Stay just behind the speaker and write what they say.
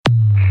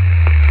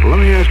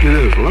ask you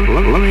this. Let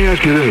me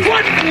ask you this.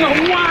 What in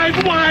the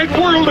wide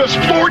world of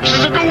sports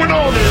is going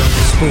on here?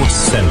 Sports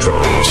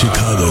Central.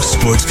 Chicago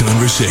Sports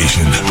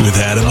Conversation with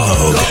Adam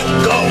Hoge.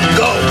 Go.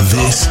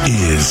 This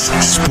is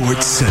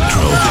Sports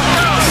Central.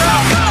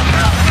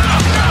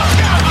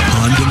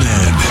 On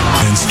demand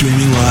and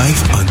streaming live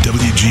on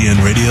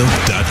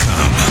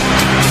WGNradio.com.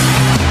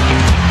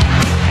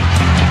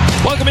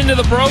 Welcome into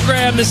the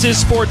program. This is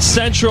Sports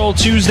Central,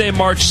 Tuesday,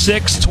 March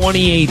 6,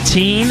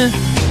 2018.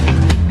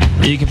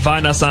 You can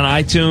find us on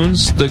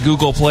iTunes, the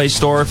Google Play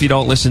Store if you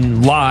don't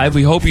listen live.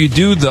 We hope you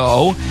do,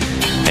 though.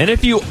 And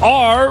if you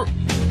are,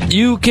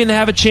 you can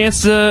have a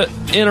chance to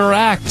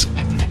interact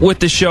with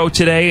the show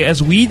today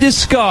as we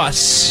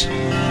discuss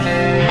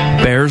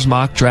Bears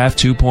Mock Draft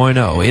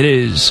 2.0. It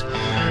is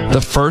the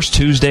first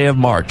Tuesday of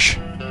March,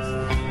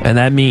 and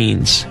that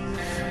means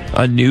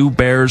a new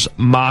Bears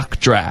mock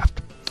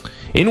draft,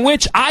 in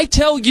which I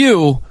tell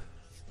you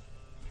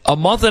a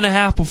month and a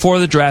half before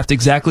the draft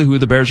exactly who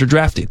the Bears are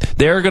drafting.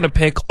 They're going to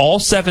pick all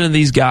 7 of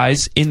these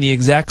guys in the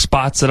exact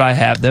spots that I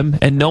have them,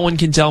 and no one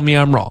can tell me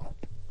I'm wrong.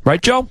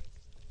 Right, Joe?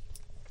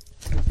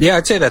 Yeah,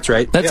 I'd say that's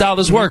right. That's how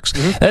this works.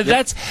 Mm-hmm.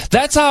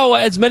 That's how,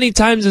 as many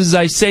times as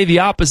I say the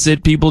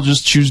opposite, people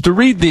just choose to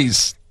read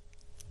these.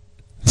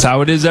 That's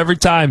how it is every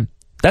time.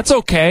 That's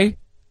okay.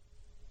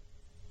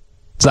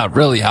 It's not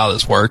really how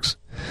this works.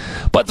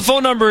 But the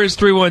phone number is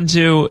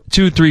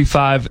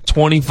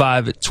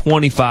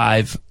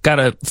 312-235-2525. Got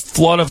a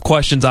flood of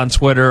questions on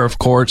Twitter, of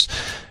course,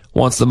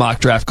 once the mock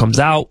draft comes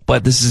out.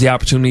 But this is the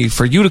opportunity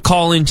for you to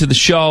call into the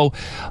show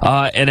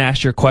and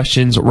ask your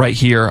questions right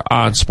here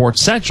on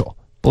Sports Central.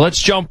 But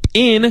let's jump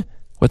in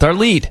with our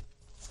lead.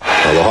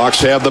 Well, the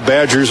Hawks have the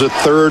Badgers at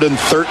 3rd and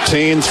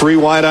 13,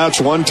 3 wideouts,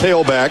 1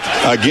 tailback.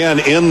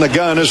 Again, in the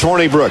gun is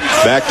Hornibrook.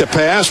 Back to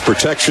pass,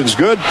 protection's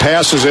good,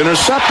 pass is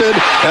intercepted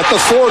at the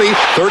 40,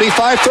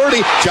 35-30.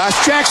 Josh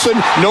Jackson,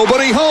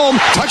 nobody home,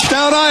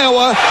 touchdown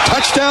Iowa,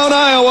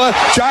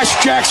 Josh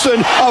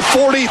Jackson, a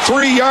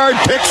 43-yard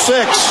pick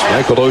six.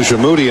 Michael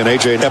Ojemudia and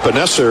A.J.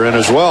 Epinesa are in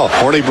as well.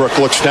 Hornibrook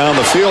looks down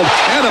the field,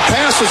 and a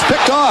pass is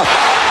picked off.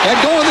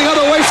 And going the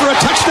other way for a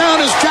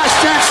touchdown is Josh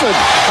Jackson.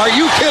 Are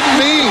you kidding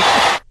me?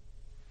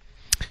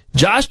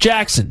 Josh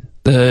Jackson,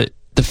 the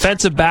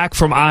defensive back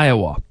from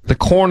Iowa, the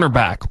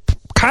cornerback,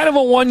 kind of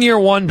a one-year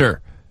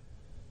wonder.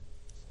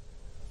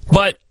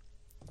 But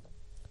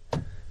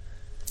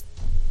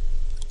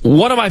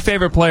one of my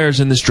favorite players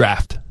in this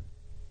draft.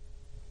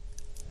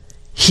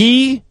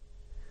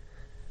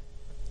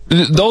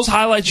 Those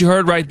highlights you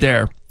heard right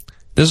there,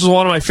 this is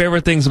one of my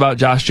favorite things about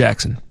Josh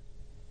Jackson.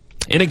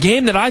 In a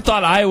game that I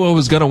thought Iowa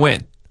was going to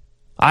win,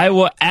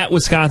 Iowa at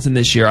Wisconsin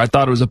this year, I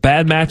thought it was a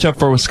bad matchup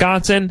for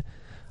Wisconsin.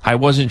 I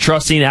wasn't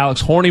trusting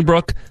Alex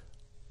Hornibrook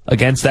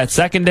against that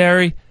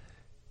secondary,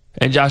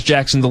 and Josh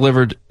Jackson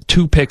delivered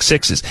 2 pick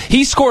sixes.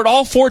 He scored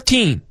all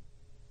 14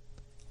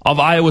 of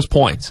Iowa's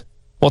points.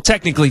 Well,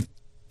 technically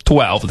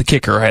 12. The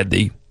kicker had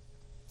the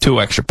 2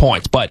 extra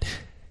points, but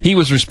he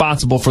was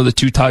responsible for the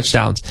 2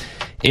 touchdowns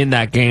in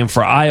that game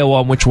for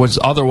Iowa, which was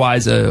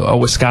otherwise a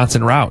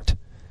Wisconsin rout.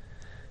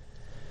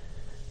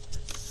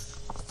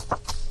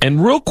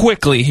 And real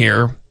quickly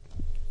here,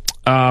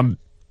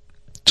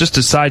 just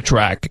to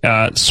sidetrack,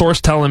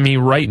 source telling me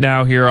right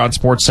now here on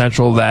Sports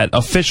Central that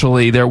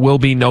officially there will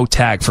be no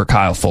tag for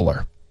Kyle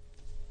Fuller.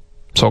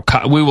 So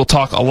we will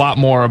talk a lot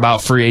more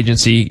about free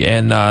agency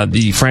and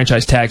the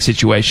franchise tag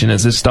situation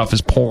as this stuff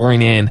is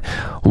pouring in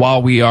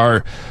while we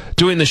are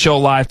doing the show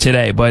live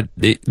today. But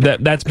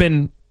that's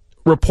been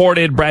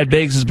reported. Brad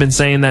Biggs has been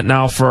saying that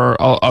now for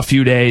a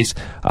few days,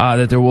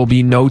 that there will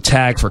be no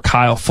tag for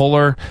Kyle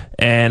Fuller,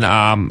 and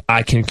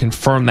I can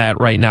confirm that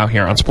right now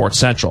here on Sports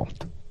Central.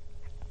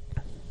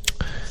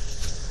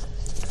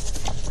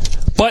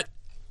 But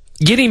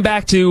getting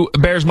back to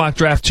Bears Mock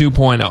Draft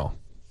 2.0,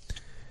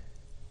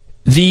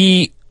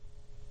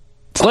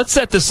 let's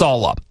set this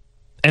all up.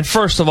 And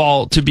first of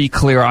all, to be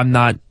clear, I'm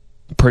not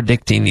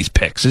predicting these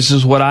picks. This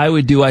is what I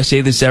would do. I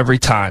say this every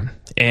time.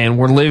 And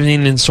we're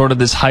living in sort of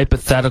this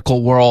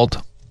hypothetical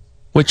world,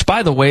 which,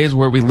 by the way, is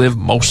where we live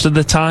most of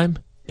the time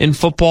in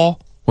football,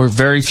 where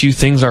very few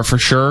things are for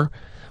sure,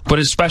 but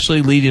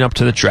especially leading up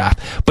to the draft.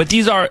 But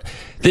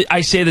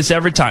I say this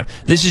every time,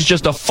 this is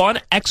just a fun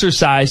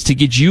exercise to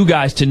get you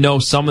guys to know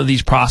some of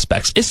these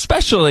prospects,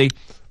 especially,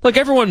 like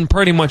everyone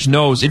pretty much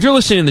knows, if you're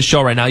listening to the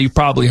show right now, you've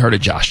probably heard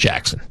of Josh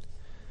Jackson.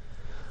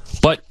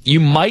 But you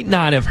might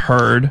not have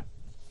heard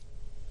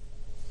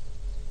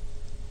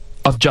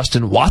of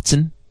Justin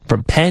Watson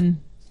from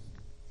Penn,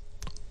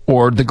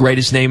 or the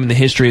greatest name in the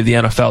history of the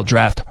NFL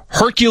draft,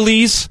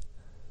 Hercules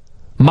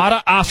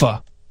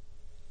Mataafa.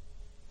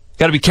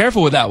 Got to be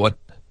careful with that one.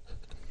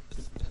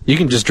 You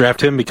can just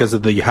draft him because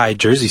of the high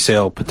jersey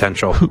sale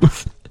potential.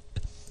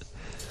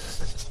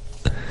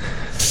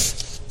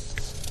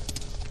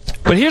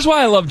 But here's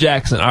why I love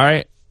Jackson, all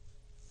right?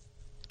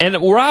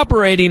 And we're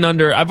operating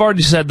under, I've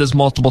already said this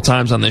multiple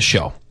times on this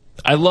show,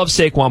 I love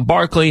Saquon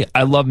Barkley.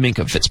 I love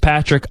Minkah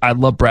Fitzpatrick. I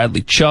love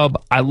Bradley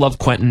Chubb. I love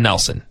Quentin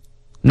Nelson.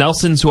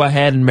 Nelson's who I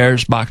had in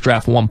Bears mock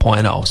draft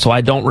 1.0, so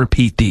I don't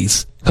repeat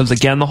these. Because,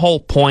 again, the whole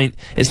point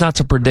is not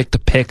to predict the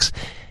picks.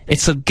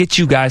 It's to get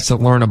you guys to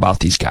learn about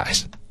these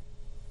guys.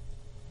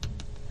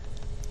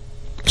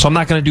 So I'm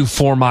not going to do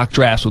 4 mock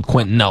drafts with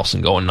Quentin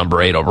Nelson going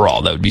number 8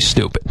 overall. That would be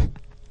stupid.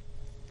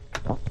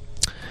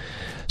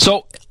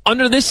 So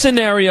under this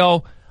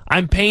scenario,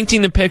 I'm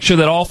painting the picture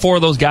that all 4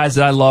 of those guys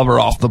that I love are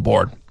off the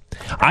board.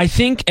 I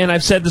think, and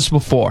I've said this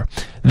before,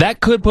 that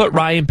could put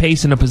Ryan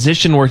Pace in a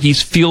position where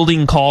he's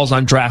fielding calls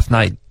on draft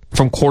night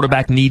from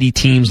quarterback-needy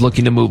teams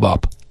looking to move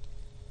up.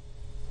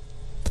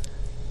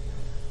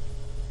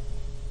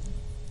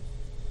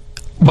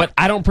 But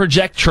I don't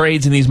project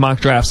trades in these mock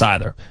drafts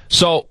either.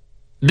 So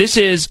this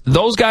is,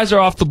 those guys are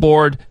off the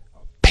board.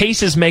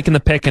 Pace is making the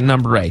pick at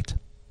number 8.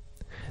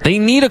 They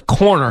need a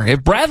corner.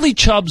 If Bradley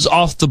Chubb's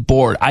off the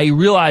board, I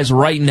realize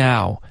right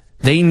now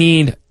they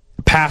need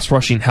pass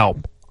rushing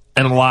help,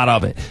 and a lot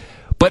of it.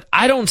 But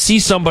I don't see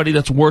somebody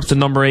that's worth the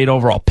number 8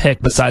 overall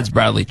pick besides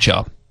Bradley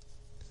Chubb.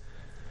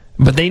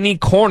 But they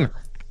need corner.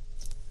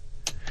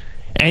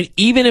 And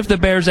even if the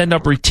Bears end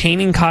up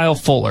retaining Kyle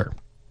Fuller,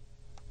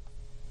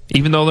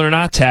 even though they're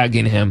not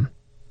tagging him,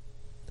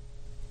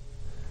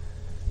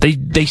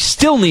 they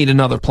still need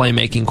another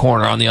playmaking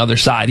corner on the other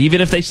side,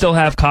 even if they still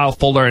have Kyle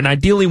Fuller, and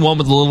ideally one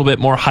with a little bit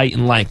more height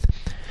and length.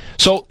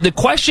 So the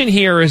question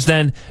here is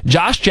then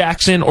Josh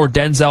Jackson or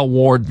Denzel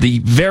Ward, the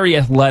very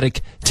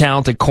athletic,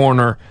 talented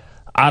corner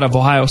out of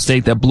Ohio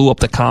State that blew up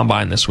the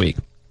combine this week.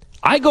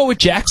 I go with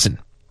Jackson.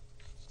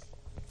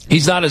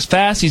 He's not as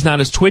fast, he's not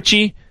as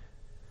twitchy,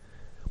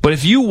 but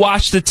if you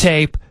watch the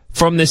tape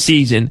from this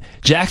season,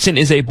 Jackson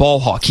is a ball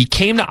hawk. He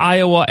came to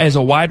Iowa as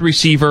a wide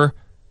receiver,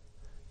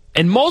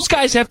 and most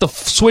guys have to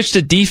switch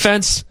to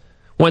defense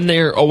when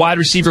they're a wide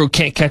receiver who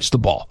can't catch the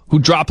ball, who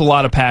drop a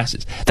lot of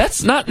passes.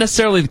 That's not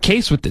necessarily the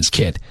case with this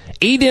kid.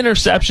 8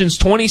 interceptions,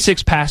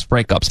 26 pass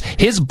breakups.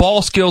 His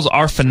ball skills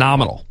are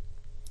phenomenal.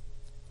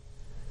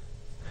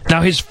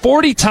 Now, his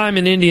 40 time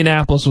in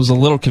Indianapolis was a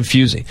little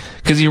confusing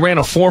because he ran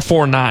a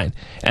 4.49,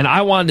 and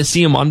I wanted to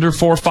see him under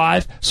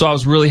 4.5, so I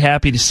was really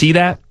happy to see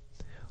that.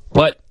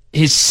 But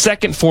his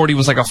second 40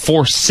 was like a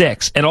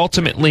 4.6, and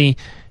ultimately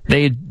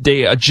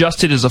they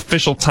adjusted his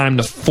official time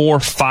to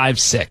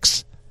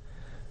 4.56.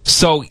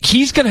 So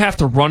he's going to have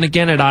to run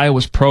again at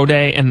Iowa's Pro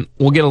Day, and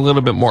we'll get a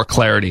little bit more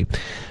clarity.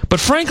 But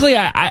frankly,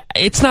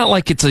 it's not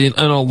like it's an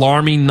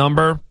alarming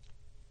number,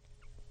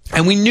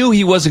 and we knew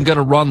he wasn't going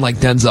to run like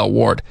Denzel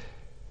Ward.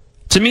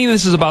 To me,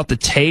 this is about the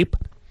tape.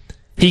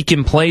 He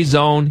can play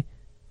zone.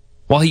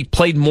 While he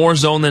played more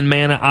zone than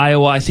man at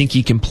Iowa, I think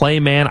he can play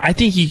man. I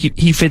think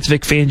he fits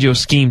Vic Fangio's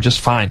scheme just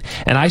fine.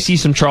 And I see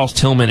some Charles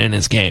Tillman in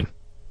his game.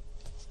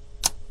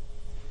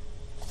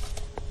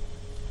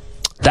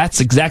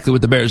 That's exactly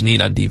what the Bears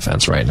need on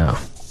defense right now.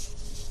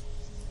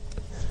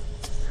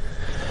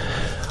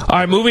 All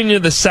right, moving to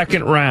the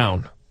second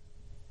round.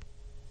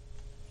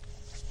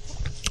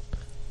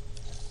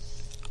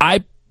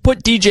 I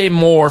put DJ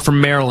Moore from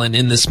Maryland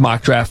in this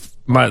mock draft,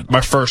 my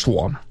first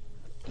one,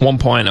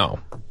 1.0.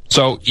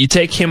 So you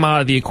take him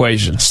out of the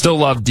equation. Still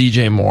love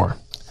DJ Moore.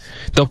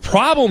 The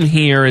problem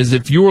here is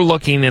if you were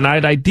looking, and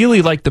I'd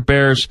ideally like the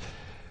Bears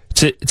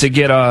to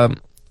get a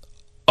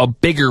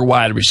bigger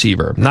wide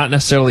receiver, not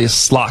necessarily a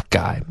slot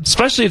guy,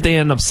 especially if they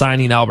end up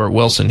signing Albert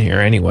Wilson here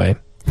anyway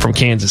from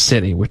Kansas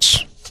City,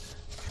 which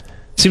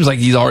seems like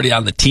he's already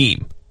on the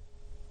team.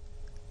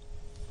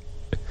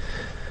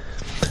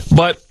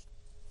 But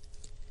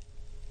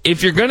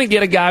if you're going to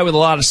get a guy with a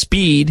lot of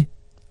speed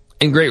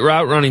and great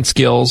route running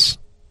skills,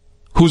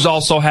 who's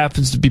also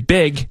happens to be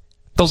big,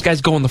 those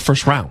guys go in the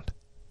first round.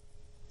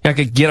 I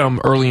could get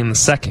them early in the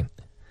second.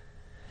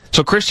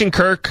 So Christian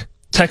Kirk,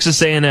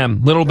 Texas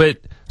A&M, little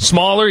bit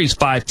smaller. He's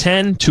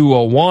 5'10",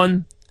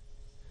 201.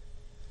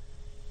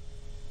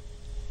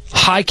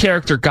 High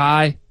character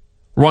guy,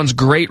 runs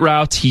great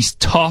routes. He's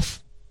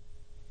tough.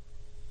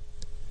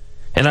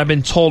 And I've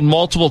been told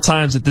multiple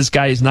times that this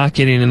guy is not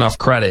getting enough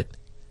credit.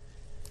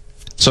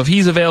 So if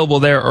he's available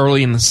there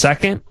early in the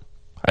second,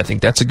 I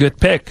think that's a good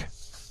pick.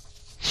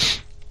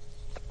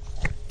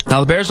 Now,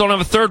 the Bears don't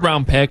have a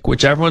third-round pick,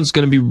 which everyone's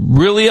going to be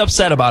really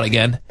upset about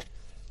again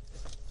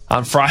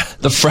on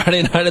the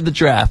Friday night of the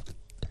draft.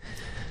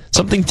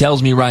 Something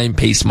tells me Ryan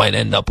Pace might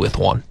end up with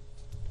one.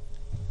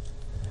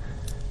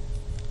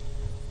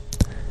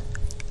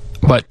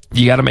 But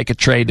you got to make a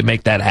trade to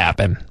make that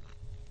happen.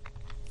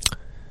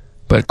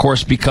 But, of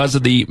course, because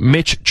of the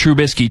Mitch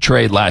Trubisky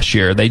trade last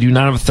year, they do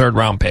not have a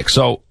third-round pick.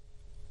 So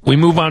we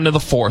move on to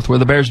the fourth, where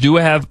the Bears do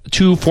have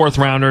 2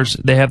 fourth-rounders.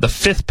 They have the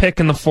 5th pick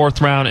in the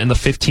 4th round and the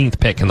 15th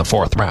pick in the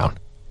 4th round.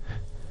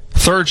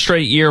 Third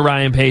straight year,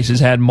 Ryan Pace has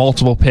had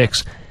multiple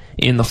picks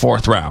in the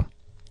 4th round.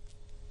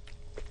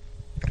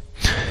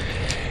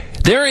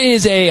 There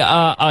is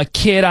a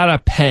kid out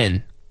of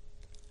Penn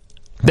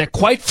that,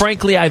 quite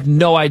frankly, I have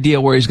no idea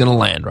where he's going to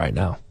land right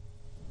now.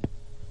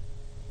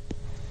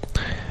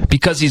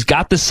 Because he's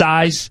got the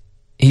size,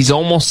 he's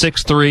almost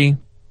 6'3",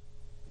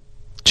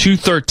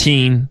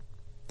 213,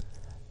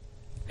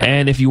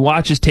 and if you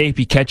watch his tape,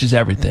 he catches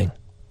everything.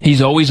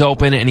 He's always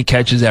open, and he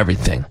catches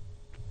everything.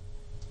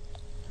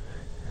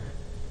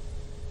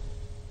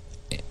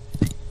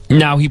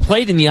 Now, he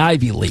played in the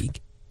Ivy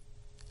League,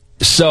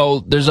 so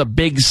there's a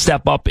big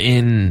step up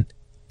in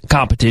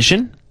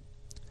competition.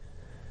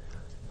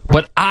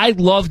 But I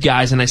love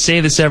guys, and I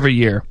say this every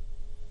year,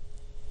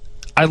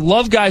 I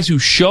love guys who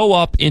show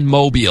up in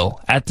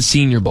Mobile at the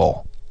Senior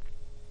Bowl.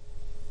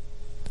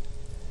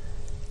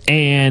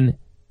 And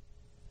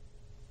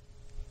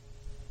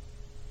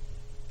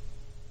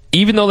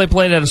even though they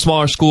played at a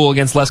smaller school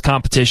against less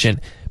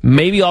competition,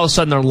 maybe all of a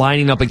sudden they're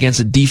lining up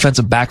against a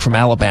defensive back from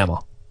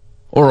Alabama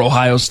or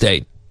Ohio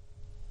State,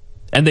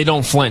 and they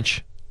don't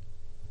flinch.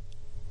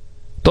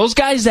 Those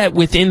guys that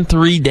within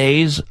 3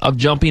 days of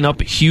jumping up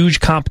a huge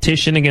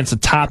competition against the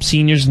top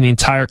seniors in the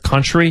entire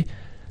country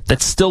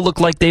that still look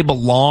like they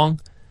belong,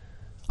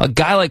 a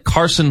guy like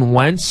Carson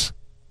Wentz,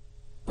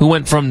 who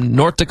went from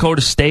North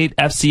Dakota State,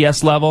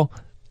 FCS level,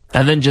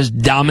 and then just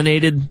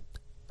dominated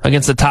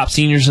against the top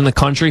seniors in the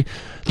country,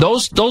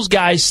 those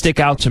guys stick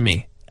out to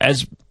me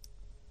as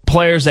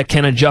players that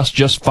can adjust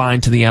just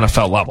fine to the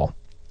NFL level.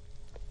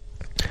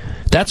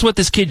 That's what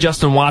this kid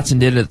Justin Watson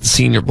did at the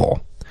Senior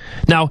Bowl.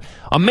 Now,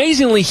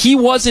 amazingly, he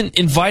wasn't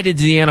invited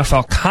to the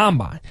NFL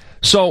Combine,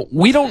 so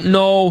we don't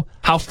know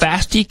how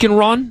fast he can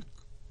run.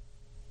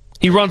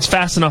 He runs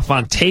fast enough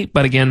on tape,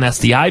 but again, that's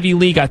the Ivy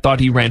League. I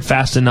thought he ran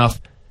fast enough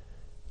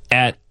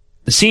at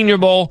the Senior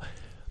Bowl.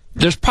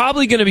 There's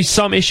probably going to be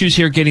some issues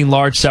here getting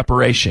large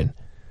separation,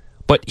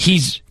 but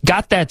he's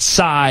got that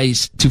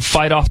size to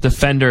fight off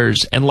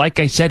defenders, and like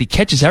I said, he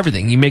catches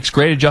everything. He makes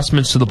great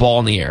adjustments to the ball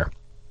in the air.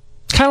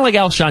 It's kind of like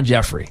Alshon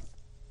Jeffrey.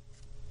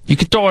 You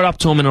can throw it up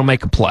to him and he'll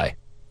make a play.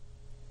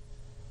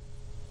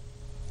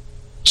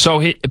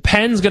 So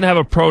Penn's going to have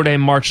a pro day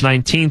March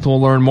 19th.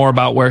 We'll learn more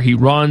about where he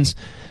runs.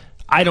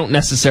 I don't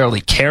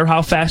necessarily care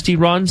how fast he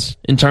runs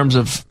in terms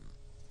of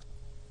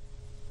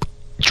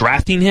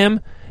drafting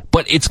him,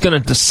 but it's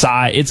going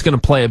to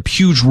play a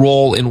huge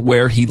role in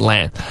where he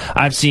lands.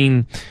 I've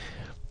seen,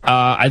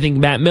 I think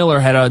Matt Miller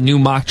had a new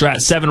mock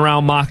draft,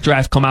 7-round mock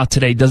draft come out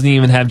today. Doesn't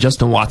even have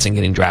Justin Watson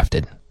getting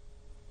drafted.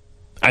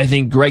 I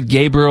think Greg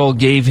Gabriel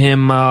gave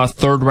him a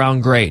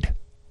 3rd-round grade.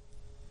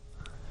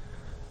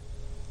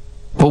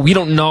 But we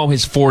don't know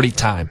his 40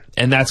 time,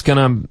 and that's going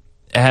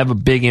to have a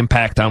big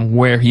impact on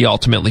where he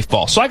ultimately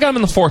falls. So I got him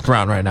in the 4th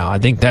round right now. I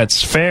think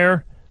that's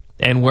fair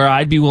and where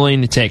I'd be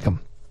willing to take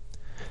him.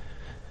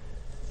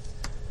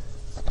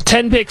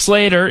 10 picks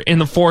later in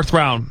the 4th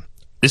round,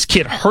 this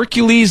kid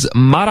Hercules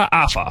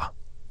Mataafa,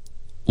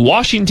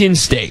 Washington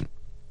State.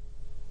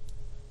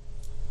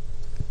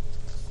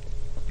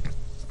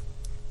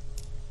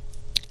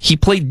 He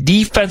played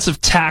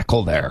defensive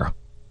tackle there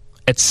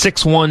at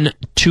 6'1",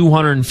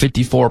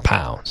 254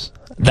 pounds.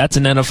 That's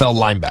an NFL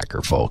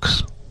linebacker,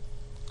 folks.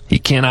 He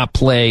cannot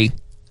play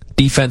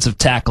defensive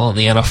tackle in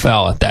the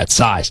NFL at that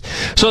size.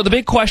 So the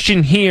big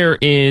question here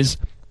is,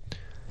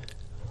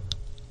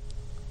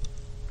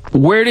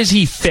 where does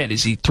he fit?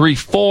 Is he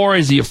 3-4?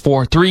 Is he a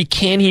 4-3?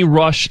 Can he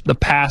rush the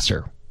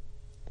passer?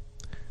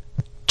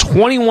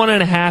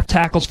 21.5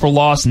 tackles for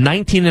loss,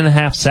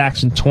 19.5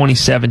 sacks in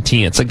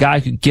 2017. It's a guy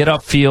who can get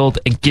upfield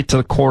and get to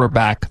the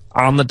quarterback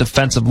on the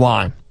defensive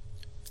line.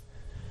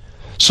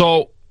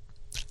 So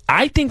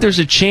I think there's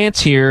a chance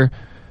here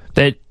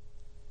that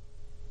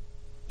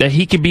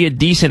he could be a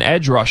decent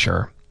edge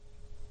rusher.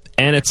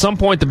 And at some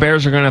point, the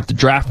Bears are going to have to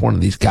draft one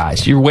of these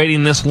guys. You're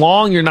waiting this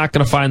long, you're not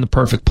going to find the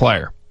perfect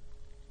player.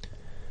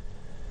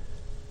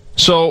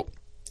 So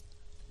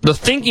the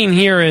thinking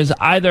here is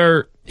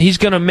either he's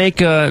going to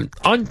make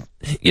not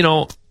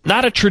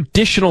a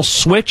traditional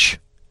switch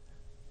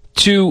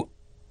to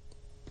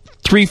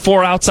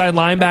 3-4 outside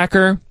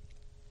linebacker,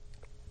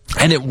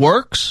 and it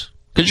works,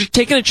 because you're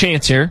taking a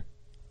chance here,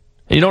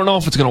 and you don't know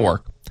if it's going to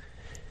work.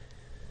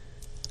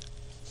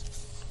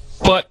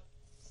 But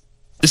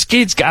this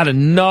kid's got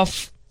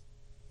enough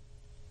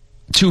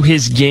to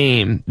his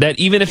game that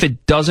even if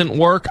it doesn't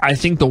work, I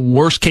think the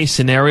worst case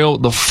scenario,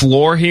 the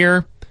floor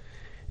here,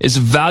 is a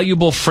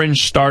valuable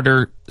fringe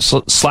starter /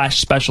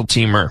 special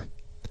teamer.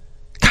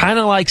 Kind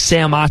of like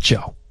Sam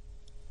Acho,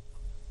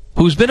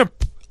 who's been an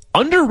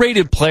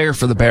underrated player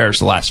for the Bears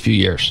the last few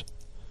years.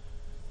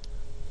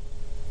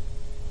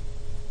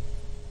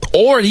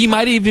 Or he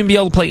might even be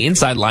able to play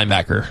inside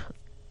linebacker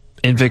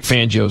in Vic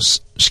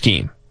Fangio's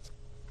scheme.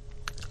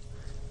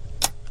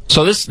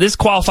 So this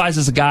qualifies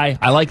as a guy.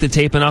 I like the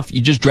tape enough. You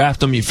just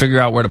draft him. You figure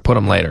out where to put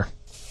him later.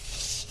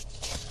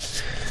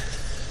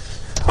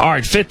 All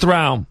right, 5th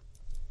round.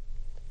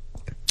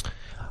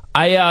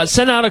 I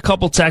sent out a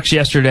couple texts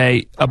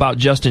yesterday about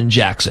Justin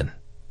Jackson,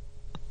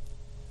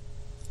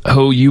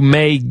 who you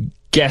may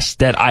guess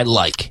that I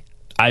like.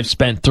 I've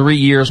spent 3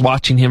 years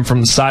watching him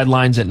from the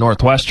sidelines at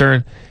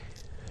Northwestern,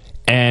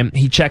 and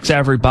he checks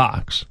every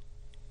box.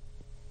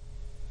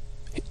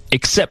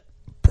 Except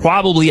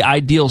probably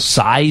ideal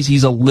size.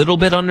 He's a little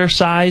bit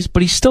undersized,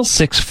 but he's still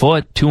 6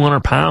 foot,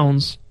 200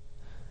 pounds.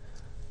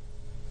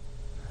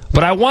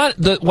 But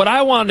what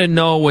I wanted to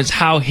know was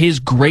how his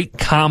great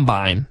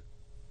combine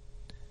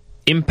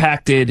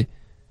impacted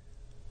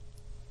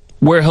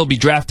where he'll be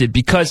drafted,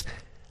 because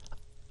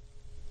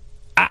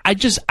I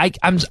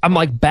I'm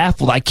like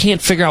baffled. I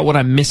can't figure out what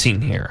I'm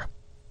missing here.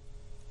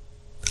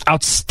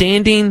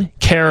 Outstanding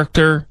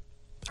character,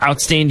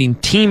 outstanding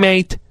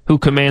teammate who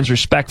commands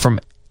respect from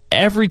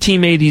every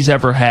teammate he's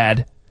ever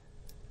had.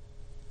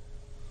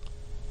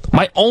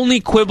 My only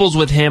quibbles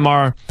with him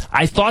are,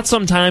 I thought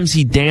sometimes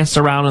he danced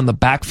around in the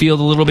backfield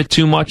a little bit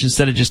too much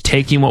instead of just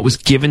taking what was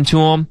given to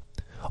him.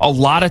 A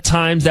lot of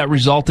times that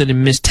resulted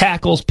in missed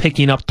tackles,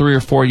 picking up 3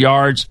 or 4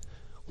 yards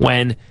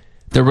when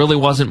there really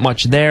wasn't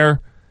much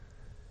there.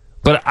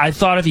 But I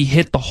thought if he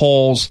hit the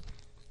holes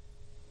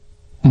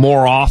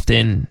more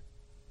often,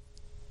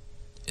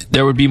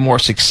 there would be more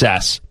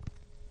success.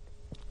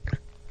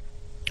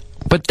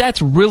 But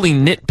that's really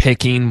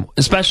nitpicking,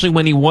 especially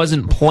when he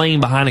wasn't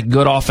playing behind a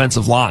good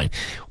offensive line.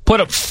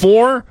 Put up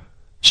 4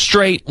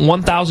 straight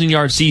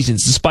 1,000-yard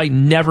seasons despite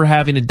never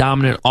having a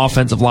dominant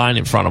offensive line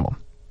in front of him.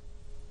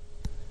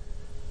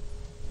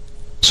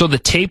 So the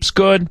tape's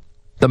good,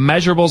 the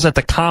measurables at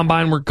the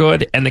combine were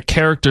good, and the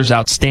character's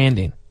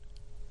outstanding.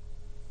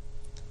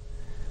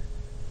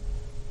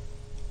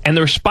 And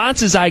the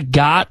responses I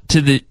got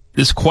to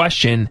this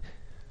question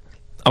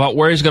about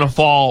where he's going to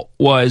fall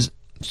was,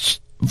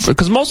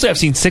 because mostly I've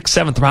seen 6th,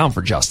 7th round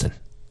for Justin.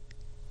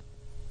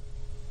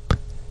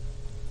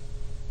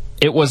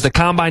 It was the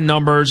combine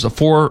numbers, the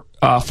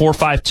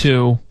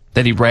 4.52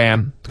 that he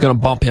ran, going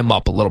to bump him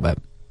up a little bit.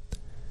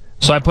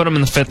 So I put him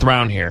in the 5th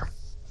round here.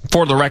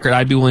 For the record,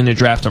 I'd be willing to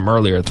draft him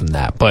earlier than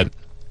that, but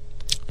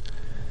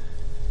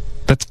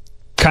that's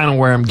kind of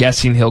where I'm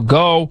guessing he'll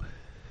go.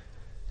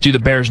 Do the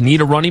Bears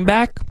need a running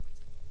back?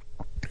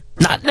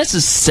 Not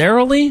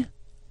necessarily,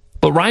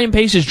 but Ryan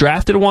Pace has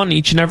drafted one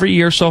each and every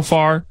year so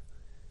far.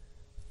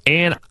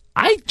 And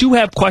I do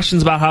have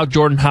questions about how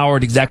Jordan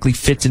Howard exactly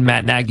fits in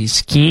Matt Nagy's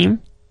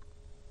scheme.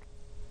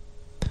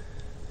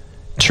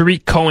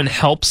 Tariq Cohen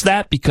helps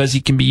that because he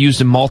can be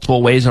used in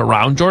multiple ways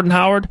around Jordan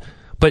Howard.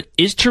 But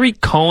is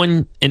Tariq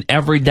Cohen an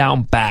every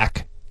down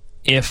back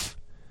if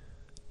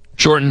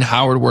Jordan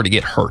Howard were to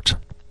get hurt?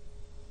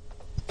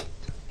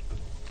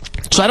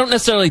 So I don't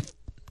necessarily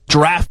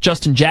draft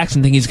Justin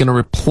Jackson thinking he's going to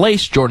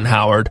replace Jordan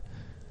Howard,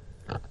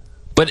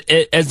 but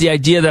as the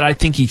idea that I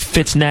think he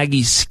fits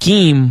Nagy's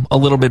scheme a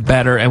little bit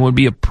better and would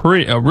be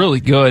a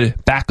really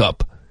good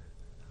backup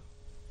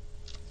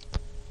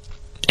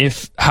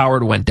if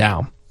Howard went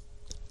down.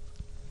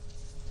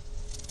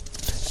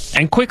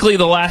 And quickly,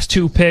 the last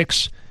 2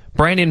 picks.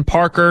 Brandon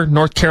Parker,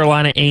 North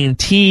Carolina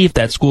A&T. If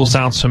that school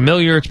sounds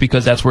familiar, it's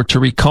because that's where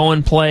Tariq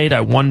Cohen played.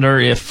 I wonder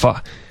if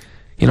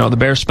the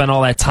Bears spent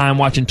all that time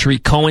watching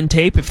Tariq Cohen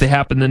tape, if they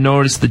happen to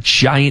notice the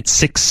giant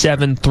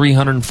 6'7",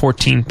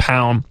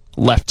 314-pound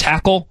left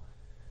tackle.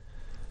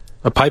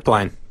 A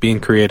pipeline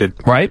being created.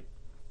 Right.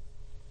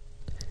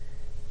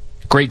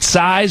 Great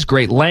size,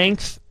 great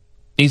length.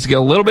 Needs to get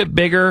a little bit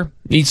bigger.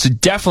 Needs to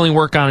definitely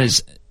work on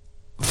his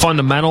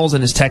fundamentals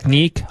and his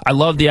technique. I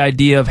love the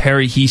idea of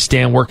Harry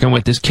Heastan working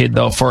with this kid,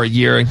 though, for a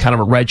year in kind of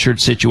a redshirt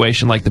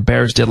situation like the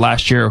Bears did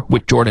last year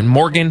with Jordan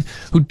Morgan,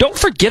 who, don't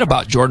forget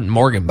about Jordan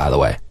Morgan, by the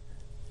way.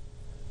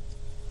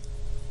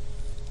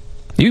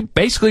 You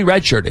basically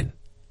redshirted.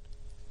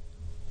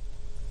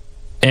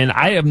 And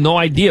I have no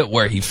idea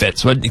where he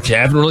fits. I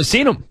haven't really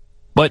seen him.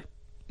 But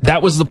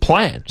that was the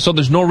plan. So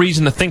there's no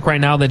reason to think right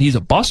now that he's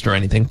a bust or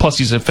anything. Plus,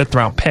 he's a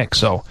 5th-round pick,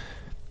 so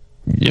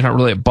you're not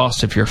really a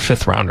bust if you're a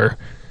 5th-rounder.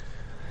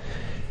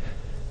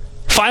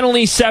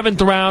 Finally,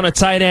 7th round, a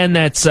tight end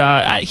that's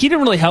he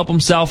didn't really help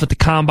himself at the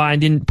combine,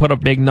 didn't put up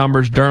big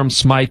numbers. Durham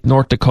Smythe,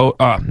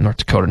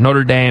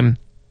 Notre Dame.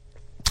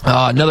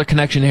 Another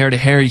connection here to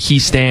Harry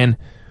Heastan,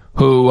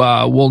 who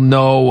will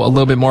know a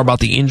little bit more about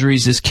the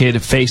injuries this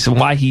kid faced and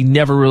why he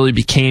never really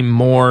became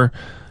more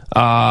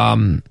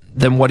than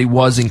what he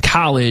was in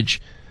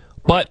college.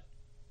 But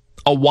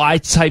a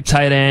wide type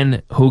tight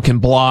end who can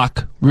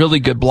block, really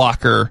good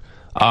blocker,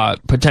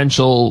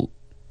 potential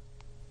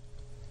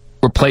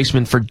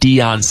replacement for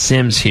Deion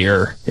Sims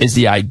here is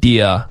the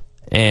idea,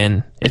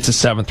 and it's a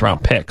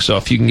 7th-round pick. So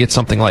if you can get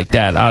something like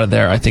that out of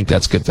there, I think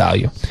that's good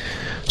value.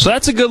 So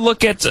that's a good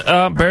look at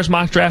Bears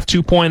Mock Draft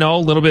 2.0, a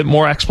little bit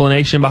more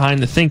explanation behind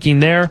the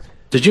thinking there.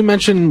 Did you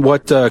mention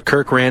what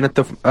Kirk ran at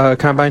the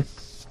combine?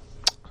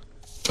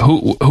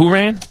 Who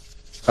ran?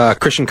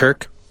 Christian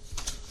Kirk.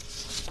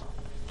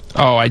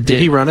 Oh, I did.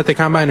 Did he run at the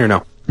combine or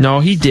no? No,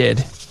 he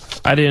did.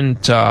 I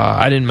didn't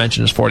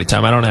mention his 40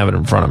 time. I don't have it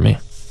in front of me.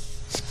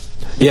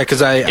 Yeah,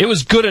 because it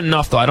was good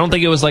enough though. I don't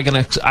think it was like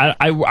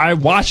I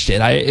watched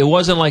it. It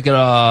wasn't like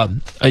a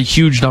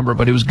huge number,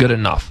 but it was good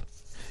enough.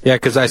 Yeah,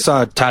 because I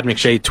saw Todd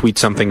McShay tweet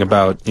something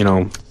about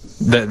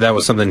that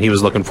was something he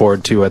was looking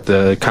forward to at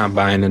the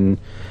combine, and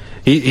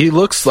he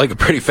looks like a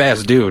pretty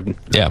fast dude.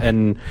 Yeah,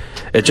 and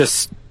it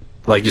just,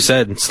 like you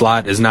said,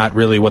 slot is not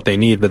really what they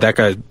need, but that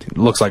guy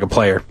looks like a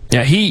player.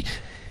 Yeah, he's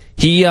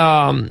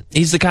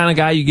the kind of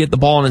guy you get the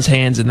ball in his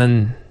hands and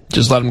then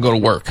just let him go to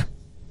work,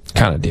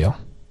 kind of deal.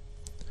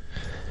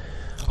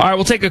 All right,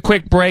 we'll take a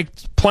quick break.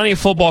 Plenty of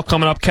football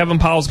coming up. Kevin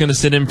Powell's going to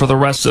sit in for the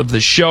rest of the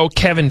show.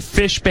 Kevin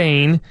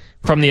Fishbain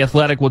from The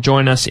Athletic will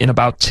join us in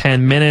about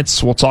 10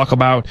 minutes. We'll talk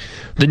about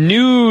the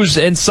news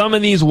and some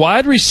of these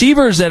wide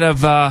receivers that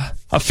have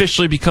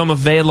officially become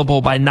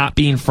available by not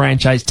being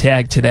franchise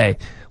tagged today.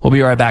 We'll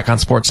be right back on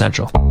Sports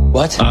Central.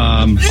 What?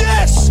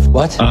 Yes!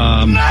 What?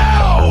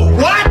 No!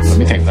 What? Let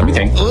me think.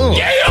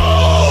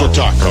 Good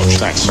talk, Coach.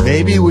 Thanks.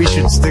 Maybe we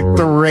should stick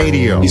to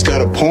radio. He's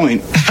got a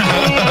point.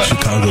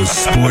 Chicago's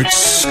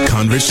sports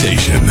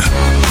conversation.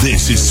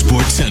 This is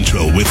Sports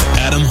Central with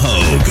Adam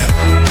Hoge.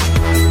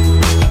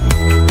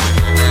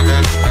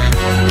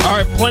 All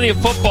right, plenty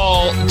of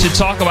football to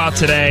talk about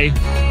today.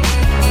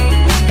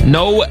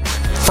 No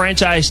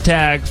franchise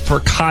tag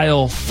for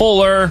Kyle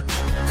Fuller.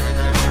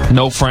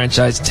 No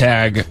franchise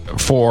tag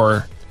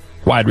for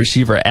wide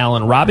receiver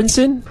Allen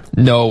Robinson.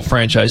 No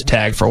franchise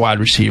tag for wide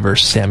receiver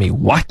Sammy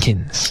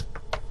Watkins.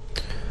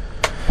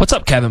 What's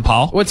up, Kevin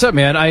Powell? What's up,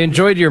 man? I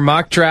enjoyed your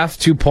mock draft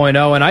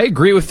 2.0, and I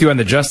agree with you on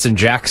the Justin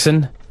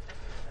Jackson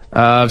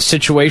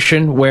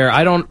situation, where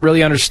I don't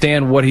really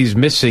understand what he's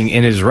missing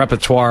in his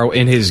repertoire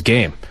in his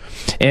game.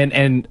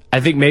 And I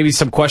think maybe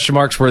some question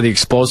marks were the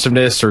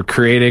explosiveness or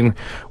creating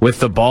with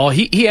the ball.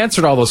 He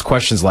answered all those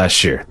questions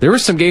last year. There were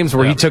some games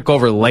where he took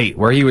over late,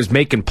 where he was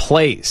making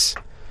plays.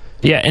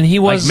 Yeah, and he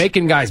was like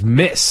making guys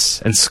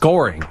miss and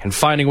scoring and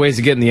finding ways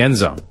to get in the end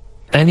zone.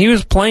 And he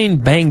was playing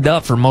banged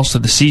up for most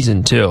of the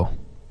season, too.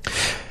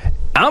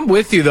 I'm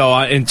with you, though,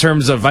 in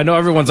terms of, I know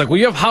everyone's like, well,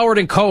 you have Howard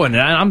and Cohen,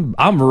 and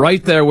I'm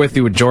right there with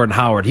you with Jordan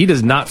Howard. He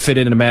does not fit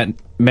into Matt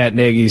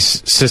Nagy's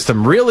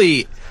system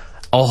really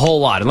a whole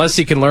lot, unless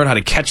he can learn how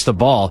to catch the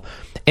ball.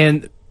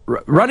 And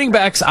running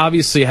backs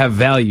obviously have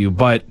value,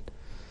 but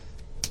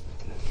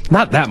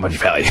not that much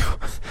value.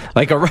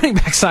 Like, a running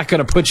back's not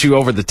going to put you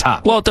over the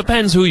top. Well, it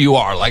depends who you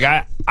are. Like,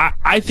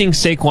 I think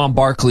Saquon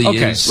Barkley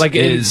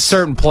is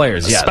certain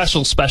players, a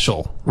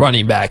special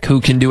running back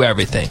who can do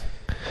everything.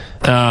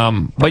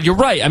 But you're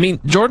right. I mean,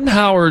 Jordan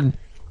Howard,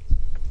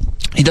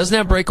 he doesn't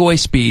have breakaway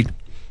speed,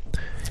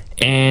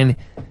 and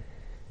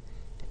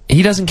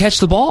he doesn't catch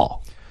the ball.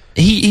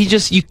 He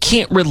just, you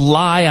can't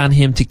rely on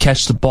him to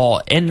catch the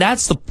ball, and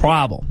that's the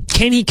problem.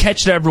 Can he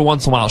catch it every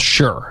once in a while?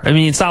 Sure. I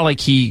mean, it's not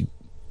like he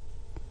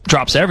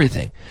drops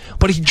everything,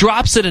 but he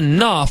drops it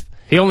enough.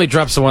 He only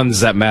drops the ones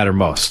that matter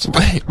most.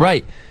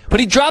 Right. But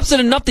he drops it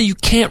enough that you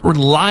can't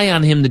rely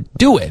on him to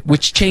do it,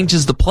 which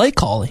changes the play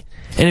calling.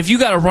 And if you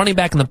got a running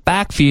back in the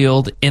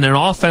backfield in an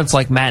offense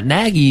like Matt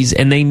Nagy's,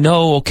 and they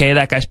know, okay,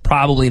 that guy's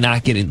probably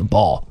not getting the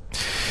ball.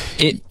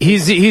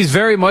 He's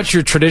very much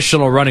your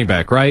traditional running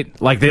back,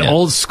 right? Like the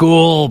old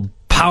school,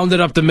 pound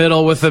it up the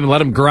middle with him, let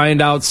him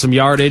grind out some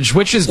yardage,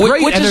 which is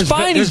great. Which is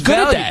fine. He's good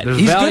at that.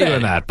 There's value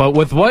in that. But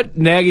with what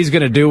Nagy's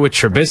going to do with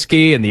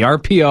Trubisky and the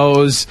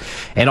RPOs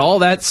and all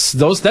that's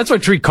why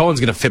Tree Cohen's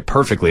going to fit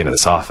perfectly into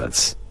this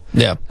offense.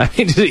 Yeah. I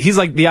mean, he's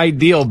like the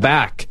ideal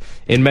back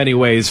in many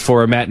ways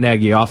for a Matt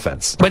Nagy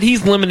offense. But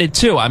he's limited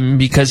too. I mean,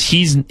 because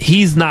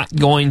he's not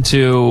going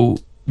to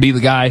be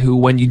the guy who,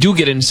 when you do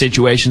get into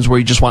situations where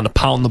you just want to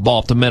pound the ball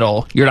up the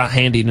middle, you're not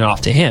handing it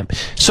off to him.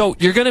 So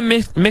you're going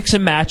to mix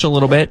and match a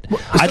little bit.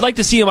 I'd like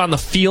to see him on the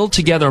field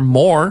together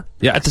more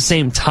at the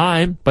same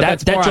time. But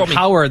that's more on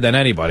Howard than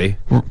anybody.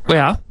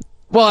 Yeah.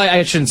 Well,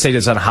 I shouldn't say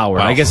this on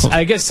Howard. I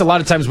guess a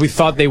lot of times we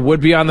thought they would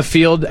be on the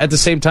field at the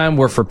same time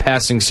were for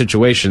passing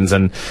situations,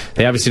 and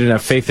they obviously didn't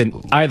have faith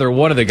in either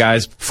one of the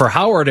guys. For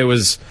Howard, it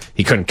was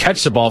he couldn't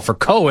catch the ball. For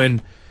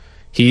Cohen,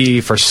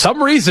 he, for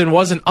some reason,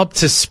 wasn't up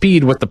to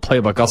speed with the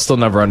playbook. I'll still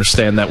never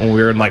understand that when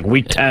we were in like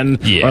week 10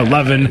 or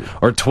 11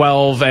 or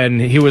 12, and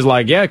he was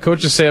like, yeah,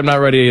 coaches say I'm not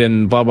ready,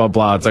 and blah, blah,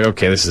 blah. It's like,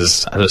 okay, this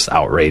is just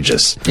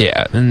outrageous.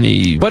 Yeah.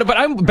 But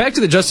I'm back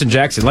to the Justin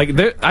Jackson. Like,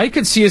 I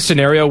could see a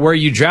scenario where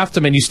you draft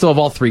him and you still have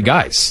all three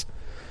guys.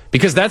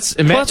 Because that's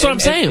what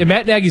I'm saying. In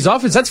Matt Nagy's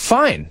offense, that's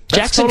fine.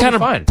 Jackson kind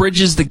of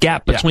bridges the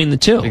gap between the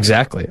two.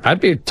 Exactly. I'd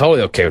be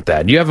totally okay with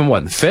that. You have him,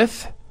 what, in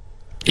fifth?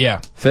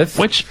 Yeah. Fifth?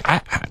 Which,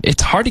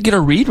 it's hard to get a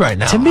read right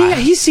now. To me,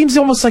 he seems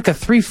almost like a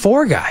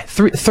 3-4 guy.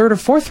 Third or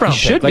fourth round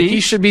pick.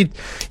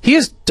 He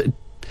has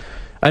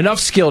enough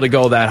skill to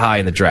go that high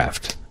in the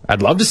draft.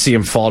 I'd love to see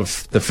him fall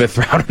to the fifth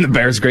round and the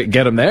Bears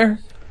get him there.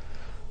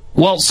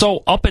 Well,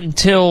 so up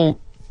until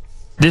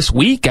this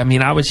week, I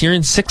mean, I was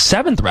hearing 6th,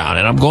 7th round,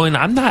 and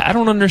I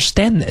don't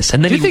understand this.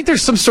 And then do you think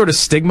there's some sort of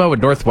stigma with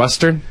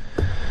Northwestern?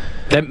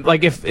 That,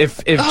 like, if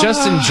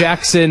Justin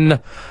Jackson,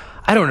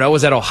 I don't know,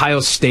 was at Ohio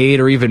State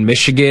or even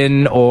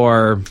Michigan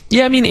or...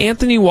 Yeah, I mean,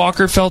 Anthony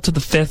Walker fell to the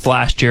 5th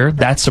last year.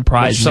 That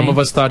surprised me. Some of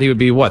us thought he would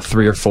be,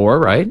 3 or 4,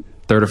 right?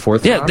 3rd or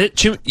 4th round?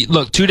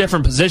 Yeah, two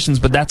different positions,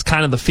 but that's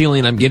kind of the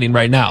feeling I'm getting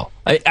right now.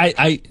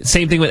 I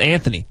same thing with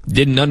Anthony.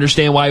 Didn't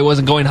understand why he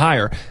wasn't going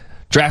higher.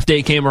 Draft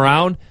day came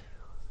around,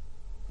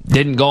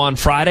 didn't go on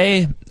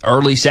Friday,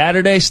 early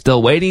Saturday,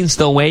 still waiting,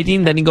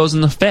 then he goes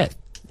in the 5th.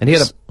 And he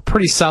had a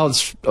pretty solid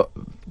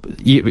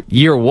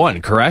year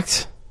one,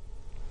 correct?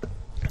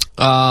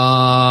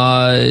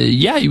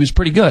 Yeah, he was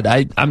pretty good.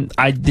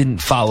 I didn't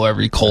follow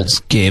every Colts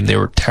game; they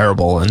were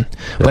terrible,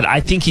 but I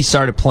think he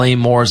started playing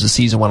more as the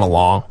season went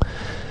along.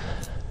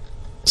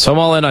 So I'm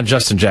all in on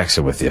Justin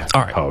Jackson with you.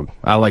 All right, Hoge.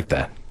 I like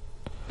that.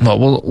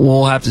 Well,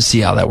 we'll have to see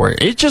how that works.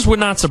 It just would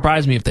not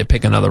surprise me if they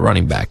pick another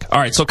running back. All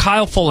right, so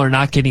Kyle Fuller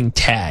not getting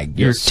tagged.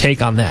 Your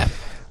take on that?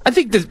 I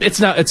think that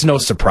it's no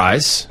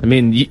surprise. I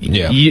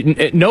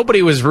mean,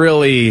 nobody was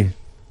really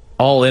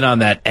all in on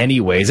that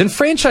anyways. And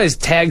franchise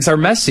tags are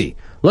messy.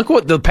 Look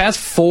what the past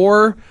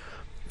 4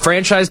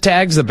 franchise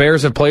tags the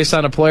Bears have placed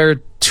on a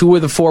player. 2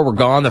 of the 4 were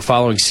gone the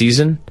following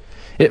season.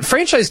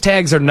 Franchise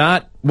tags are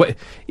not what.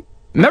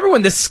 Remember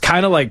when this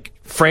kind of like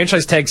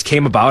franchise tags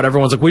came about?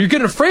 Everyone's like, "Well, you're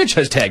getting a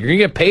franchise tag. You're gonna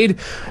get paid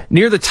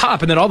near the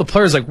top." And then all the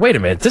players are like, "Wait a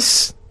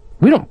minute,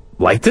 we don't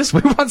like this. We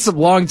want some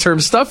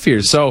long-term stuff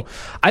here." So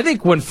I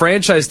think when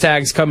franchise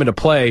tags come into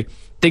play,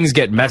 things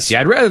get messy.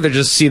 I'd rather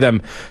just see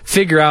them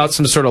figure out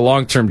some sort of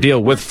long-term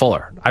deal with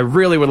Fuller. I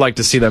really would like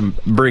to see them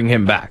bring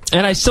him back.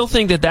 And I still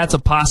think that that's a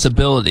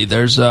possibility.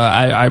 There's,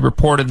 I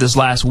reported this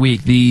last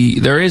week.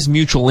 There is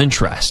mutual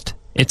interest.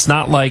 It's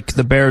not like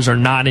the Bears are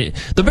not.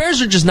 The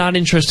Bears are just not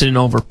interested in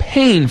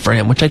overpaying for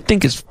him, which I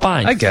think is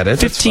fine. I get it.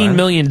 $15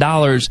 million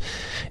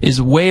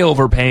is way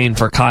overpaying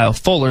for Kyle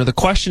Fuller. The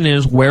question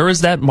is, where is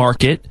that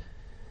market?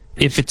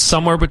 If it's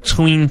somewhere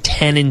between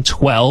 10 and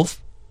 12,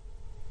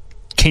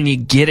 can you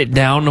get it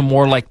down to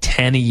more like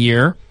 10 a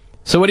year?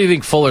 So what do you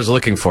think Fuller's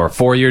looking for? A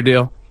 4-year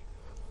deal?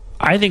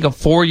 I think a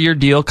 4-year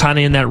deal, kind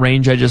of in that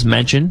range I just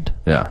mentioned.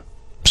 Yeah.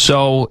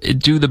 So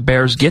do the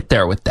Bears get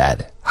there with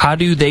that? How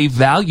do they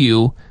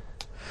value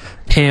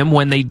him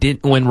when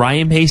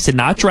Ryan Pace did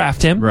not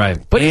draft him? Right.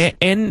 But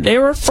and they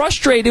were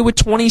frustrated with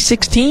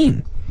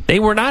 2016. They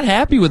were not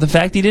happy with the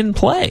fact he didn't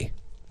play.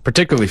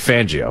 Particularly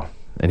Fangio.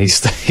 And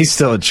he's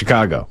still in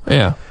Chicago.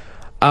 Yeah.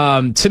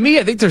 To me,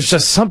 I think there's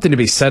just something to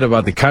be said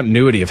about the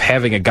continuity of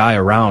having a guy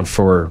around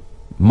for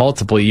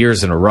multiple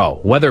years in a row.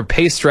 Whether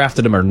Pace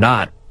drafted him or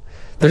not,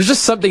 there's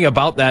just something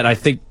about that I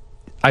think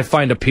I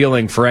find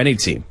appealing for any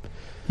team.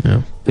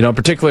 Yeah.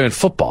 Particularly in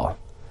football.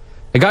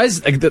 The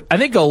guys, I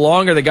think the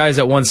longer the guy's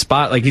at one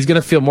spot, like he's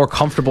going to feel more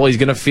comfortable. He's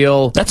going to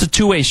feel... That's a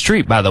two-way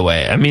street, by the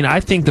way. I mean, I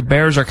think the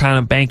Bears are kind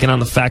of banking on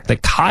the fact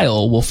that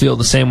Kyle will feel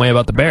the same way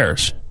about the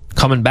Bears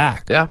coming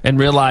back. Yeah. And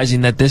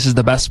realizing that this is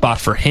the best spot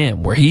for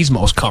him, where he's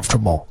most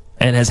comfortable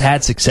and has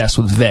had success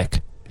with Vic.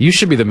 You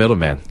should be the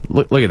middleman.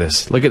 Look at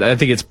this. I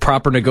think it's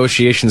proper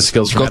negotiation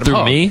skills. Go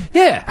through me?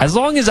 Yeah. As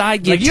long as I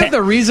get... you have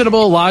the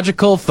reasonable,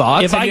 logical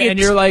thoughts. If I get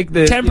you're like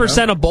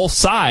 10% of both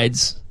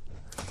sides...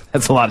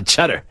 That's a lot of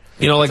cheddar.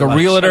 Like a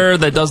realtor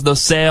that does the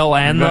sale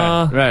and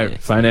right.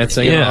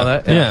 Financing and all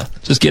that. Yeah.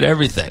 Just get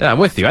everything. Yeah, I'm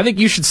with you. I think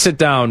you should sit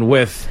down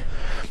with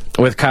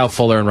Kyle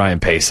Fuller and Ryan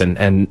Pace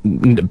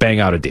and bang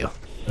out a deal.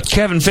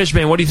 Kevin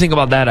Fishbain, what do you think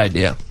about that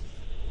idea?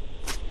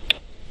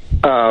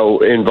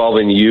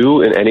 Involving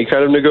you in any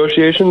kind of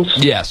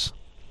negotiations? Yes.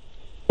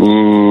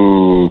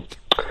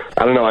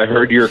 I don't know. I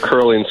heard your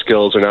curling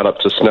skills are not up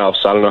to snuff,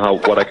 so I don't know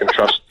what I can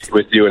trust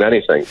with you in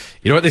anything.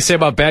 You know what they say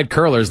about bad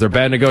curlers? They're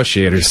bad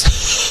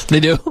negotiators. They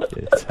do?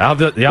 How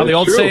the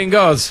old saying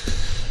goes.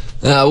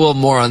 We'll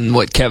more on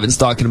what Kevin's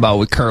talking about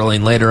with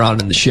curling later on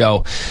in the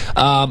show.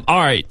 All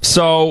right,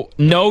 so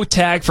no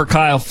tag for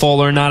Kyle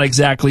Fuller, not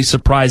exactly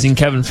surprising.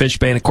 Kevin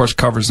Fishbain, of course,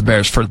 covers the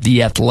Bears for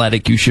The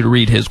Athletic. You should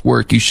read his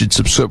work. You should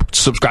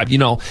subscribe.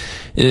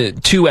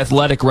 2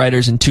 Athletic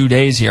writers in 2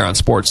 days here on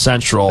Sports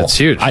Central. That's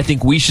huge. I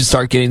think we should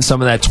start getting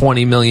some of that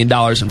 $20 million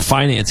in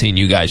financing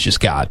you guys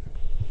just got.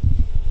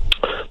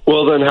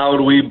 Well, then how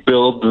would we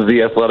build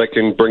The Athletic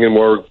and bring in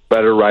more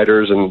better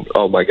writers and,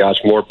 oh my gosh,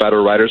 more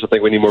better writers? I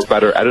think we need more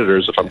better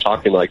editors if I'm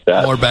talking like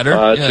that. More better?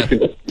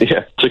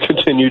 To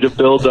continue to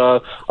build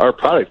our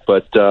product.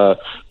 But,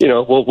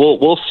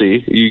 we'll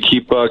see. You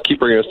keep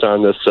bringing us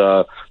down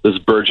this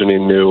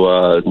burgeoning new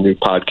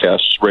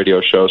podcast,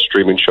 radio show,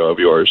 streaming show of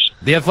yours.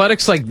 The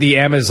Athletic's like the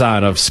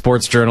Amazon of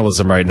sports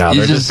journalism right now.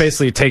 They're just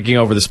basically taking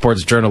over the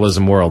sports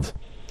journalism world.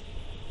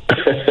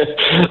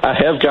 I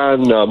have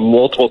gotten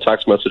multiple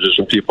text messages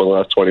from people in the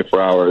last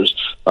 24 hours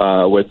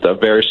with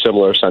very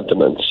similar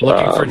sentiments.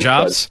 Looking for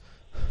jobs?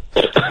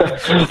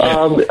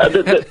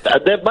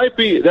 That might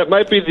be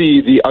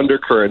the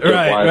undercurrent.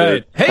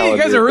 Right. Hey, you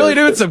guys are really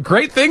doing some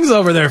great things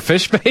over there,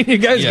 Fishbain. You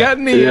guys got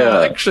any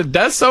extra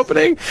desks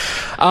opening?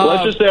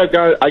 Let's just say I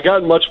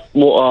got much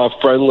more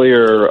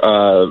friendlier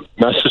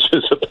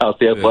messages about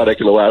The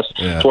Athletic in the last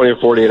 20 or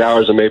 48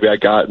 hours than maybe I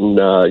got in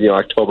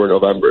October,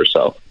 November.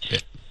 So.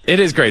 It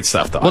is great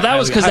stuff, though. Well, that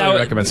was because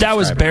that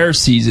was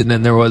Bears season,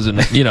 and there wasn't,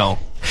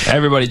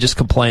 everybody just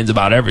complains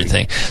about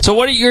everything. So,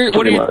 what do you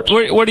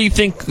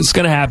think is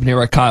going to happen here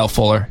with Kyle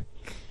Fuller?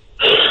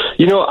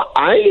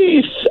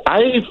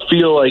 I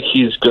feel like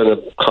he's going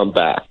to come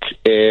back,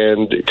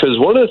 and because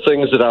one of the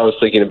things that I was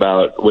thinking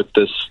about with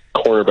this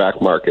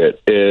cornerback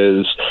market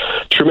is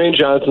Tremaine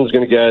Johnson's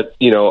going to get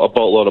a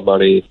boatload of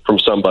money from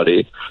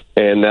somebody,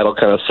 and that'll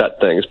kind of set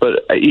things.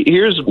 But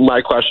here's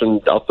my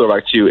question. I'll throw it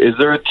back to you: is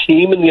there a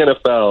team in the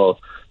NFL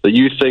that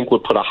you think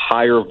would put a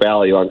higher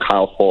value on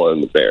Kyle Fuller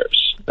than the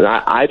Bears? And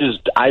I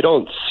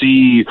don't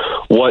see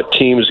what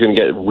team is going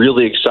to get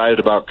really excited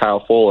about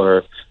Kyle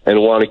Fuller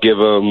and want to give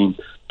him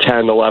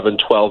 $10, $11,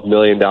 $12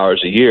 million a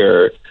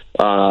year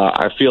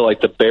I feel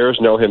like the Bears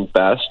know him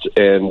best,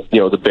 and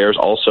the Bears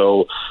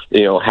also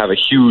have a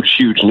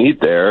huge need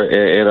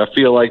there, and I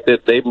feel like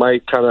that they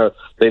might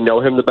they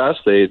know him the best.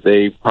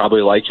 They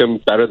probably like him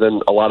better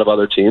than a lot of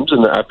other teams,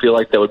 and I feel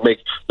like that would make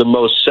the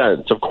most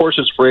sense. Of course,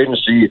 it's free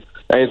agency;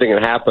 anything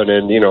can happen,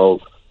 and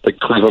the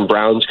Cleveland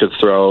Browns could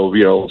throw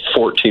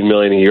 $14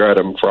 million a year at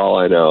him for all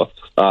I know.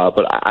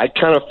 But I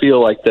kind of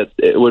feel like that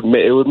it would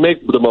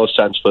make the most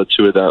sense for the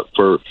two of them,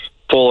 for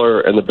Fuller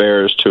and the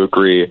Bears, to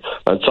agree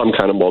on some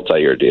kind of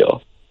multi-year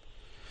deal.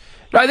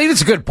 I think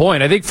that's a good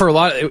point. I think for a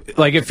lot,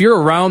 like if you're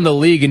around the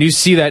league and you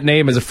see that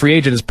name as a free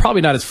agent, it's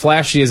probably not as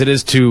flashy as it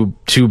is to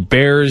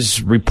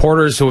Bears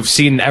reporters who have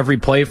seen every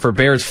play for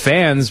Bears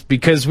fans,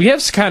 because we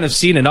have kind of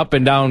seen an up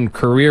and down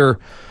career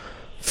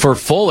for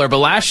Fuller. But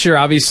last year,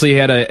 obviously, he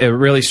had a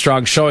really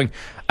strong showing.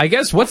 I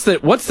guess what's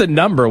the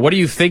number? What do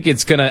you think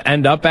it's going to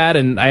end up at?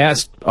 And I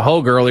asked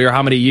Hoge earlier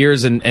how many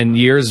years and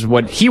years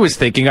what he was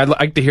thinking. I'd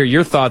like to hear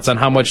your thoughts on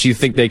how much you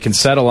think they can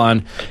settle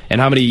on, and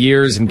how many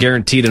years and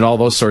guaranteed and all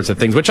those sorts of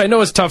things. Which I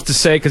know is tough to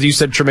say because you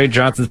said Tremaine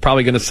Johnson's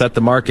probably going to set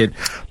the market.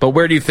 But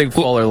where do you think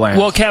Fuller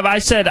lands? Well, Kev, I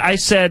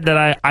said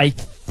that I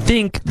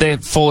think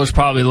that Fuller's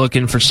probably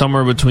looking for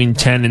somewhere between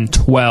 10 and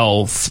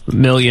 12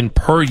 million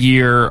per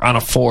year on a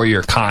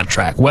 4-year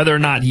contract. Whether or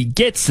not he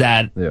gets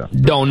that,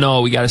 don't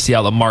know. We got to see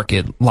how the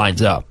market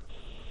lines up.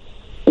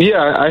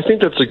 Yeah, I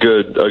think that's a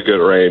good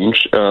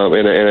range,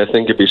 and I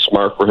think it'd be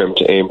smart for him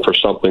to aim for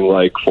something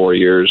like 4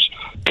 years,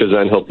 because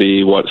then he'll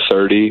be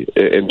 30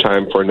 in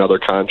time for another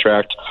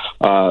contract.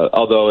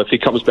 Although if he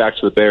comes back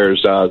to the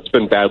Bears, it's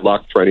been bad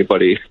luck for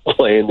anybody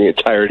playing the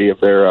entirety of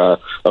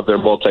their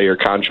multi-year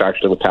contract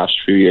in the past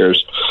few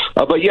years.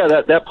 But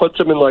yeah, that puts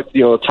him in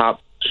the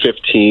top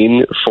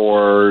 15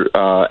 for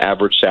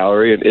average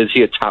salary. And is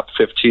he a top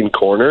 15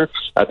 corner?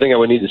 I think I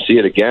would need to see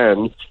it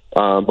again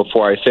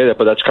before I say that,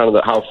 but that's kind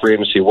of how free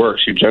agency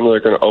works. You generally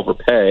are going to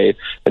overpay,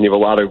 and you have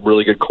a lot of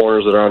really good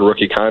corners that are on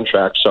rookie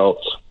contracts, so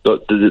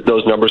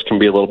those numbers can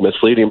be a little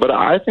misleading. But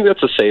I think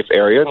that's a safe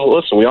area. And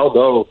listen, we all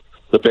know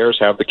the Bears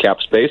have the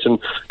cap space, and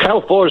Kyle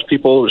Fuller's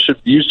people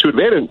should use to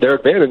their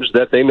advantage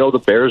that they know the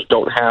Bears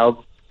don't have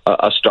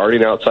a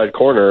starting outside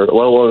corner,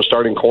 let alone a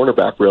starting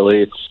cornerback,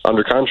 really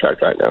under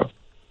contract right now.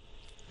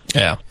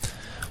 Yeah.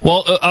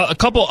 Well, a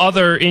couple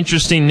other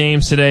interesting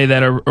names today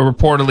that are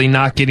reportedly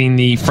not getting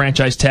the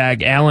franchise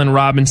tag: Allen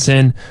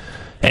Robinson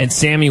and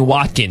Sammy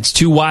Watkins,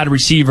 two wide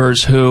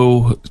receivers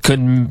who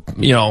could,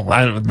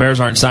 the Bears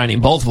aren't signing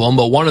both of them,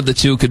 but one of the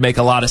two could make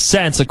a lot of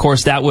sense. Of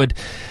course, that would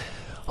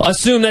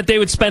assume that they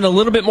would spend a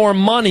little bit more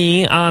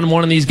money on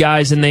one of these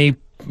guys than they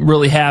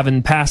really have in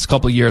the past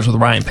couple of years with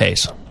Ryan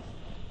Pace.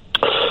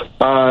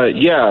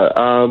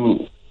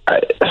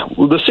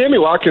 The Sammy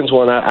Watkins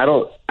one, I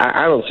don't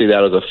see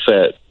that as a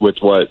fit with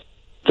what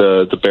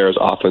the Bears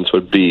offense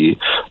would be.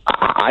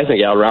 I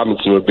think Al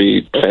Robinson would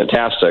be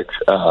fantastic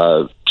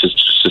to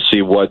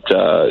see what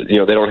they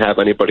don't have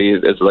anybody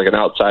as like an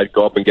outside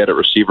go up and get a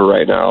receiver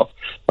right now.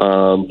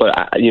 But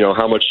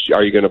how much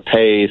are you going to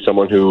pay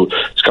someone who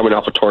is coming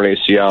off a torn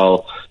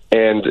ACL?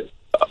 And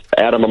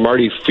Adam, I'm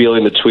already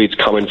feeling the tweets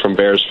coming from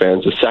Bears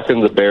fans. The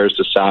second the Bears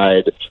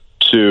decide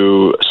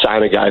to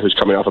sign a guy who's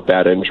coming off a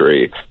bad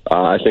injury,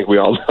 I think we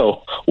all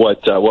know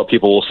what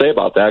people will say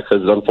about that,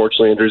 because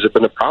unfortunately injuries have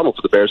been a problem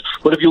for the Bears.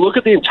 But if you look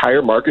at the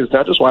entire market, it's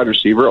not just wide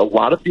receiver. A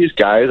lot of these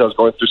guys, I was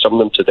going through some of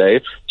them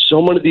today,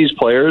 so many of these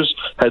players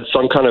had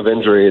some kind of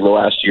injury in the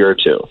last year or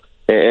two.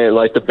 And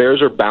the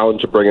Bears are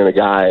bound to bring in a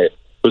guy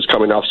who's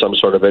coming off some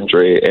sort of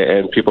injury,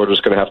 and people are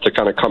just going to have to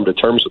kind of come to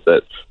terms with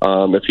it.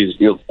 If he's,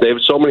 they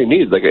have so many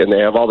needs, and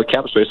they have all the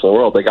cap space in the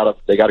world. They got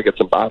to get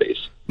some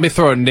bodies. Let me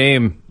throw a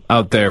name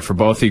out there for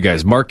both of you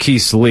guys.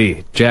 Marquise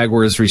Lee,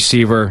 Jaguars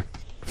receiver,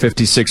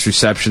 56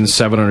 receptions,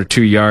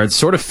 702 yards.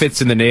 Sort of fits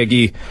in the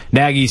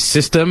Nagy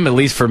system, at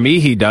least for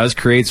me. He does.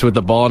 Creates with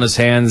the ball in his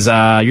hands.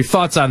 Your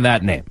thoughts on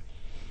that name?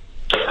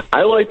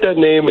 I like that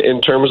name in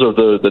terms of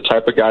the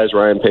type of guys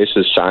Ryan Pace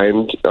has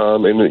signed.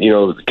 And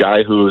the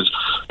guy who's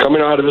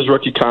coming out of his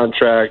rookie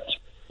contract,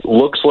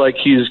 looks like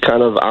he's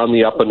kind of on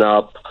the up and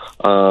up.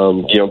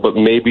 But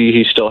maybe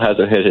he still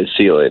hasn't hit his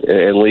ceiling.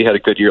 And Lee had a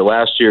good year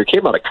last year.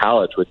 Came out of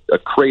college with a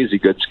crazy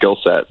good skill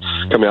set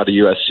coming out of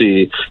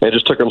USC. And it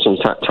just took him some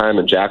time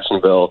in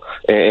Jacksonville.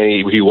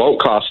 And he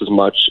won't cost as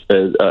much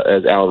as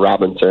Allen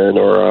Robinson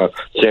or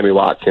Sammy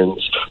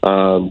Watkins.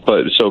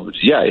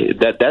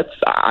 That's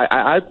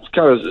I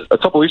kind of a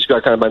couple weeks ago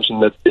I kind of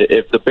mentioned that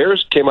if the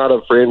Bears came out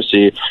of free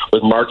agency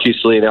with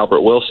Marquise Lee and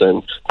Albert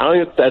Wilson, I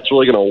don't think that's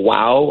really going to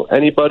wow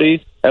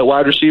anybody at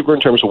wide receiver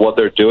in terms of what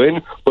they're doing,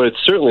 but it's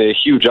certainly a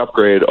huge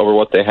upgrade over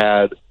what they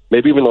had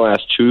maybe even the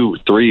last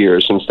 2-3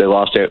 years since they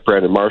lost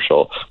Brandon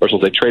Marshall, or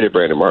since they traded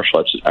Brandon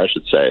Marshall, I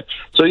should say.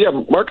 So yeah,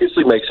 Marcus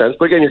Lee makes sense,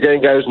 but again, you're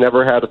getting guys who's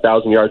never had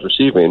 1,000 yards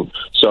receiving,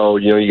 so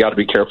you got to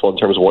be careful in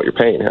terms of what you're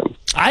paying him.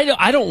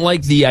 I don't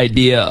like the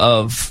idea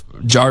of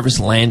Jarvis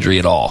Landry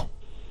at all.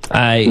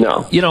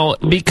 No.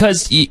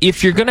 Because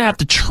if you're going to have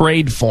to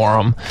trade for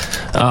him,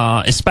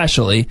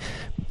 especially,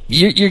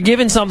 you're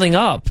giving something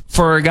up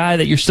for a guy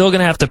that you're still going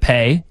to have to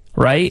pay,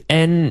 right?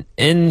 And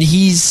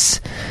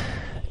he's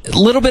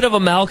little bit of a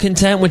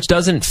malcontent, which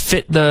doesn't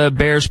fit the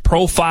Bears'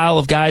 profile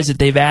of guys that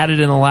they've added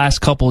in the last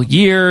couple of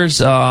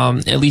years,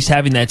 at least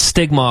having that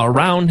stigma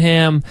around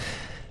him.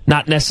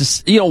 Not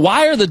necessarily,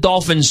 why are the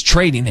Dolphins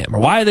trading him, or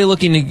why are they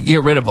looking to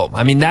get rid of him?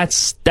 I mean,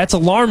 that's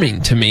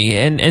alarming to me.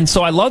 And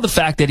so I love the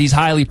fact that he's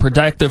highly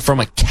productive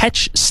from a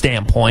catch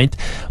standpoint,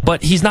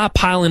 but he's not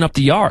piling up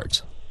the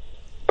yards.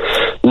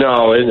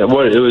 No, it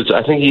was.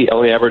 I think he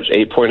only averaged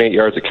 8.8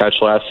 yards a catch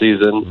last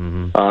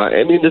season.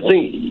 I mean, the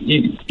thing,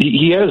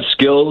 he has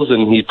skills,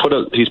 and he's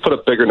put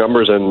up bigger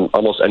numbers than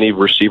almost any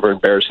receiver in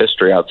Bears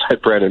history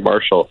outside Brandon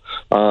Marshall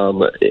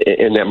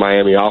in that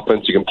Miami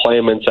offense. You can play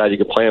him inside, you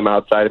can play him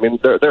outside. I mean,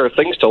 there are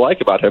things to like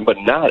about him, but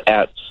not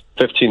at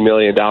 $15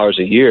 million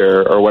a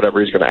year or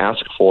whatever he's going to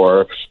ask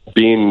for,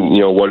 being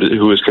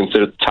who is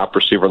considered the top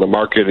receiver in the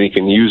market, and he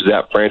can use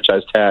that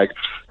franchise tag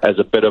as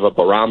a bit of a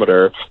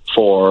barometer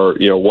for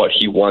what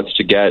he wants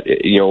to get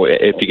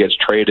if he gets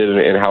traded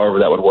and however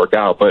that would work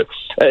out. But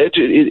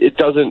it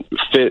doesn't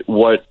fit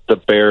what the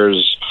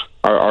Bears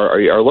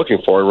are looking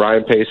for.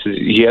 Ryan Pace,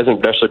 he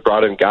hasn't necessarily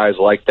brought in guys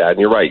like that. And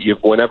you're right,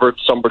 whenever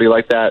it's somebody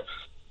like that,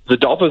 the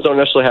Dolphins don't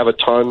necessarily have a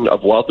ton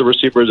of wealth of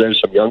receivers.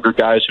 There's some younger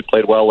guys who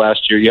played well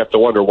last year. You have to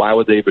wonder, why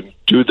would they even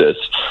do this?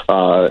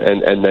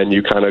 And then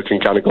you can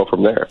go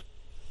from there.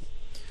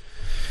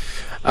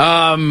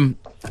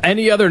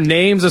 Any other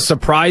names, a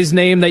surprise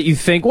name that you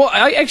think? Well,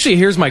 actually,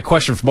 here's my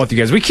question for both of you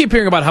guys. We keep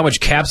hearing about how much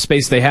cap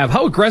space they have.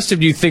 How aggressive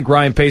do you think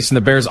Ryan Pace and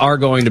the Bears are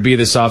going to be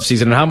this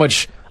offseason? And how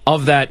much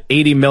of that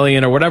 $80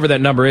 million or whatever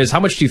that number is,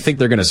 how much do you think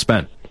they're going to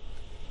spend?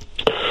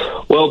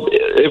 Well,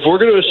 if we're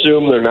going to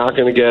assume they're not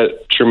going to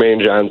get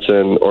Tremaine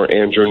Johnson or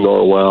Andrew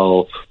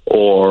Norwell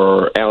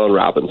or Allen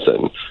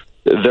Robinson,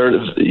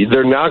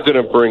 they're not going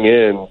to bring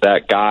in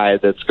that guy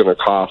that's going to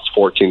cost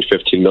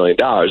 $14-15 million.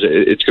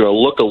 It's going to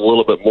look a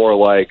little bit more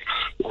like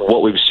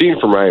what we've seen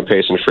from Ryan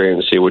Pace in free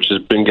agency, which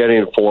has been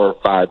getting 4 or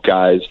 5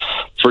 guys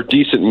for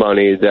decent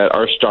money that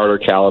are starter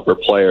caliber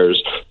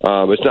players.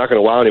 It's not going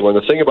to wow anyone.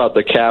 The thing about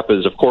the cap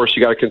is, of course,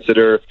 you got to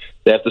consider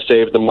they have to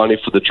save the money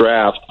for the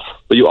draft,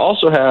 but you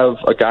also have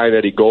a guy in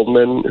Eddie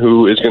Goldman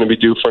who is going to be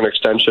due for an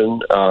extension.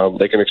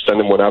 They can extend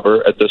him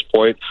whenever at this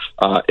point.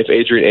 If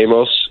Adrian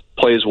Amos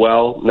plays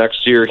well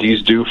next year,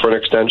 he's due for an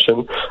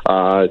extension.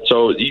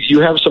 So you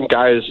have some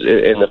guys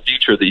in the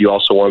future that you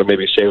also want to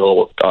maybe save a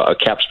little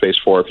cap space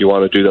for if you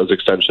want to do those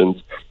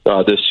extensions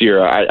this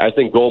year. I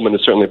think Goldman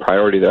is certainly a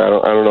priority there. I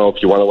don't know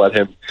if you want to let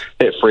him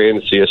hit free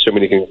agency,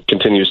 assuming he can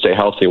continue to stay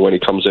healthy when he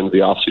comes into the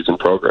offseason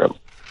program.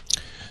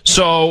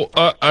 So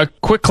a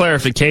quick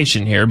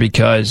clarification here,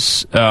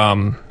 because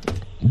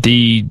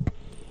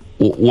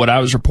what I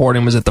was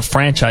reporting was that the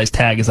franchise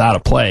tag is out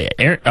of play.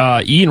 Ian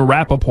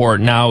Rappaport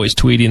now is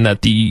tweeting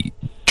that the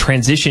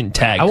transition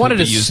tag I wanted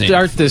to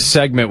start this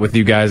segment with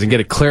you guys and get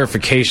a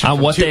clarification on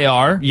what they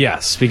are.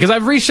 Yes, because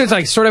I've reached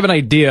sort of an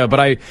idea,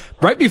 but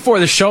right before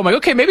the show, I'm like,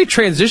 okay, maybe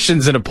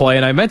transition's into play,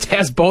 and I meant to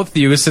ask both of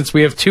you, since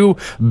we have 2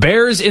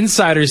 Bears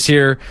insiders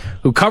here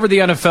who cover the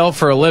NFL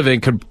for a living,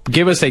 could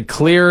give us a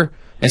clear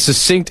and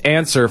succinct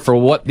answer for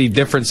what the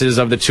difference is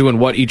of the 2 and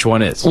what each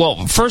one is.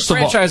 Well, first of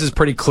all, franchise is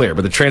pretty clear,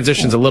 but the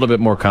transition's a little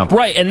bit more complicated.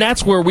 Right, and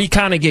that's where we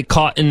kind of get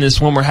caught in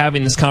this when we're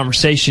having this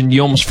conversation.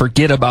 You almost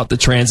forget about the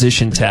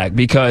transition tag,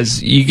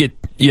 because you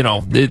get,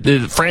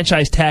 the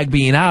franchise tag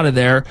being out of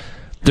there,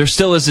 there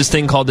still is this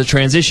thing called the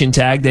transition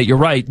tag that, you're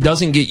right,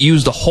 doesn't get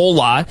used a whole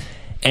lot,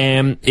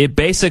 and it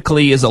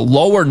basically is a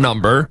lower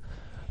number,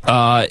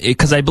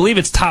 because I believe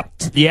it's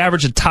the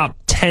average of top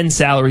 10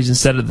 salaries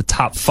instead of the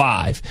top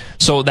 5.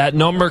 So that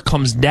number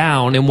comes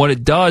down, and what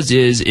it does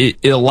is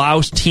it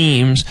allows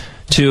teams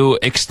to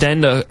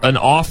extend an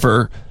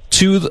offer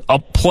to a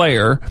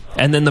player,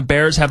 and then the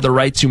Bears have the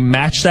right to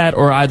match that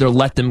or either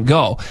let them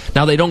go.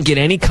 Now, they don't get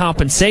any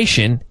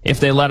compensation if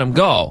they let them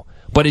go,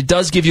 but it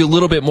does give you a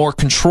little bit more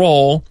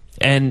control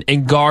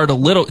and guard a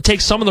little. It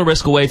takes some of the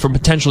risk away from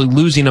potentially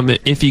losing him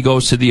if he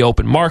goes to the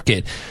open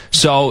market.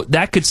 So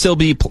that could still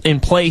be in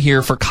play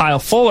here for Kyle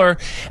Fuller.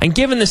 And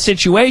given the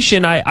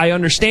situation, I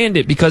understand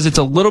it, because it's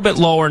a little bit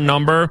lower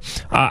number.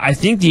 I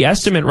think the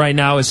estimate right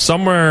now is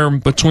somewhere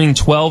between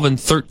 12 and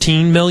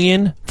 13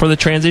 million for the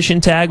transition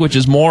tag, which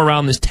is more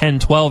around this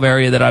 10-12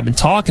 area that I've been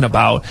talking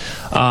about.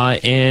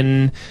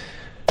 And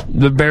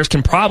the Bears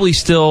can probably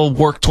still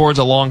work towards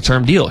a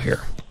long-term deal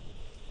here.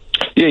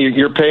 Yeah,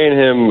 you're paying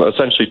him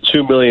essentially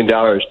 $2 million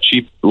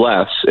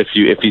less if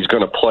he's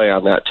going to play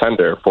on that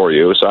tender for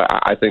you. So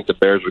I think the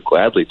Bears would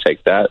gladly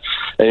take that,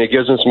 and it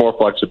gives them some more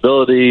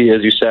flexibility,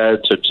 as you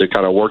said, to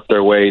kind of work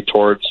their way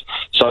towards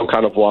some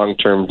kind of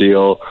long-term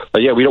deal.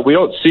 But yeah, we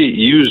don't see it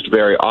used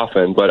very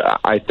often, but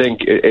I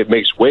think it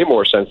makes way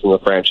more sense than the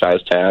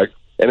franchise tag.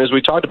 And as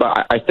we talked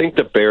about, I think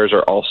the Bears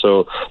are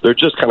they're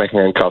just kind of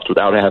handcuffed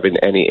without having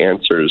any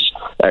answers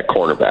at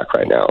cornerback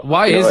right now.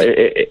 Why is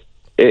it?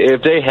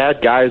 If they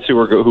had guys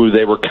who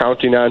they were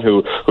counting on,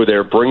 who they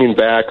were bringing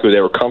back, who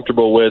they were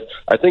comfortable with,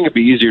 I think it'd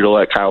be easier to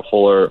let Kyle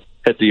Fuller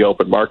hit the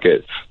open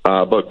market.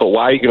 But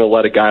why are you going to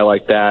let a guy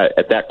like that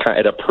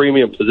at a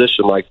premium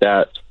position like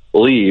that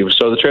leave.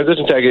 So the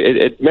transition tag,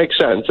 it makes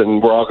sense,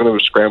 and we're all going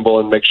to scramble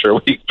and make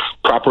sure we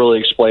properly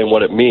explain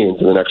what it means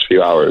in the next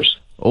few hours.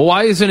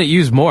 Why isn't it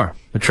used more,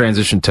 the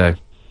transition tag?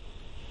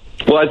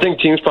 Well, I think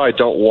teams probably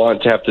don't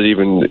want to have to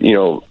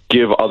even,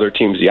 give other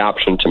teams the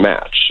option to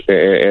match,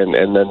 and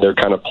then they're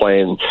kind of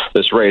playing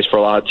this race for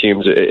a lot of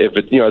teams. If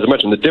it, as I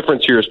mentioned, the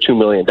difference here is $2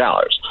 million.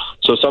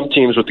 So some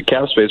teams with the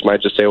cap space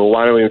might just say, well,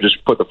 why don't we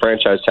just put the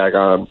franchise tag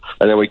on him,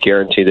 and then we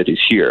guarantee that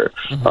he's here.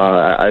 Mm-hmm.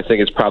 I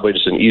think it's probably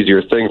just an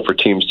easier thing for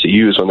teams to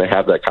use when they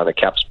have that kind of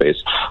cap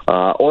space.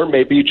 Or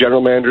maybe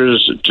general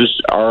managers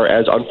just are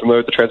as unfamiliar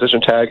with the transition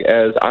tag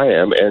as I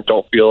am and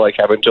don't feel like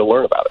having to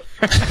learn about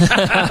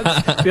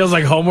it. Feels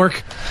like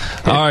homework.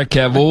 All right,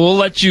 Kev. Well, we'll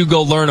let you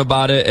go learn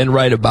about it and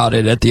write about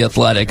it at The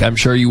Athletic. I'm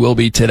sure you will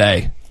be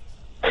today.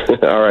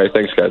 All right.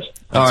 Thanks, guys.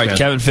 All right,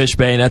 Kevin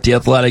Fishbain at The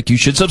Athletic. You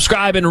should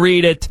subscribe and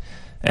read it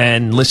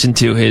and listen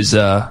to his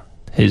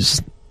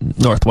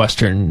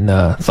Northwestern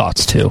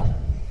thoughts, too.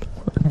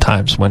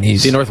 Times when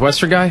he's... The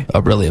Northwestern guy?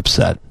 Really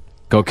upset.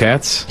 Go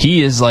Cats?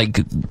 He is like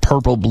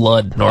purple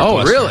blood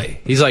Northwestern. Oh, really?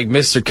 He's like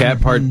Mr.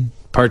 Cat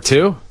part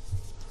 2?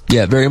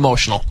 Yeah, very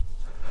emotional.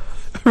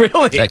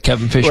 Really? That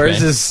Kevin Fishbain.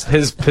 Wears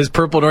his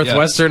purple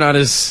Northwestern on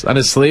his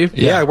sleeve?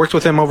 Yeah, I worked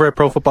with him over at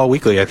Pro Football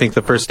Weekly. I think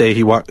the first day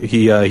he worked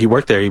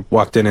there, he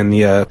walked in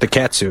the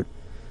cat suit.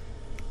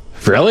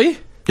 Really?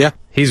 Yeah.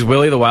 He's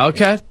Willie the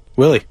Wildcat?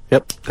 Willie.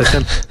 Yep, that's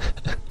him.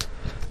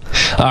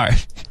 All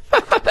right.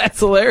 That's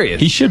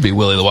hilarious. He should be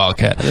Willie the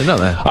Wildcat. I didn't know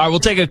that. All right, we'll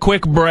take a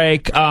quick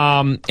break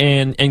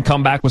and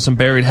come back with some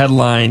buried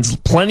headlines.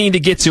 Plenty to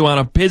get to on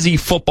a busy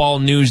football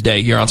news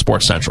day here on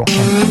Sports Central.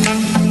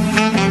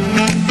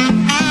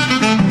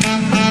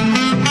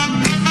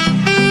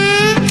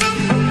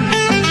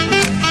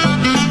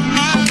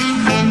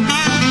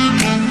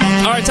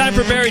 Time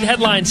for buried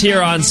headlines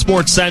here on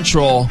Sports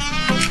Central.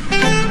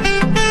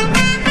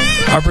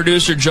 Our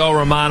producer, Joe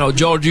Romano.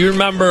 Joe, do you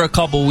remember a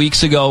couple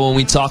weeks ago when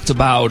we talked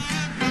about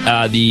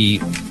the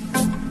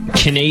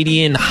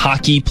Canadian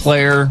hockey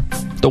player,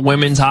 the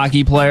women's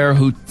hockey player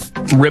who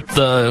ripped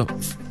the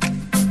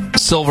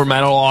silver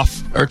medal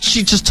off, or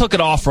she just took it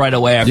off right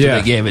away after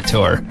they gave it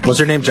to her? Was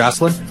her name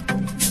Jocelyn?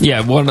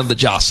 Yeah, one of the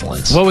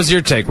Jocelyn's. What was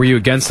your take? Were you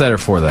against that or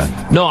for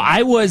that? No,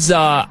 I was.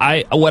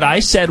 What I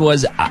said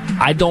was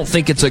I don't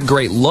think it's a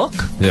great look.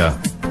 Yeah,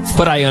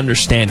 but I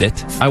understand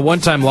it. I one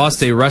time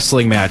lost a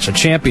wrestling match, a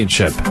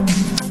championship,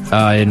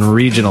 in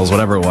regionals,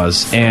 whatever it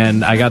was,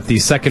 and I got the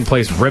second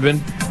place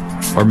ribbon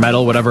or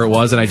medal, whatever it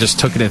was, and I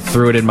just took it and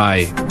threw it in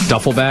my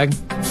duffel bag.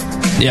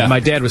 Yeah, and my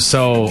dad was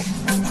so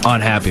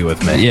unhappy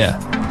with me. Yeah.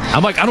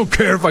 I'm like, I don't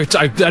care if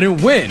I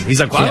didn't win. He's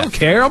like, well, I don't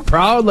care. I'm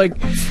proud.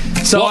 Like,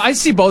 so I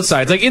see both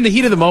sides. Like, in the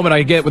heat of the moment,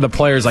 I get with the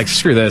players, like,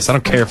 screw this. I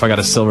don't care if I got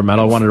a silver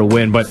medal. I wanted to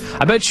win. But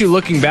I bet you,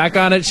 looking back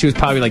on it, she was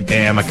probably like,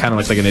 damn, I kind of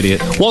look like an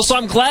idiot. Well, so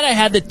I'm glad I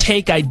had the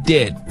take I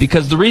did,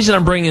 because the reason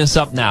I'm bringing this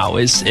up now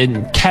is,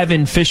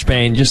 Kevin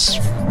Fishbain just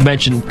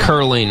mentioned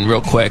curling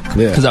real quick,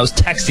 because I was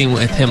texting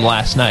with him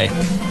last night.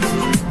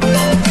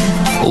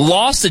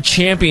 Lost a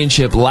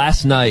championship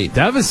last night.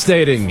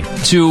 Devastating.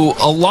 To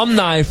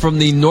alumni from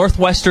the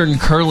Northwestern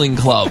Curling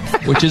Club,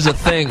 which is a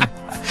thing.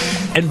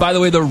 And by the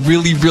way, they're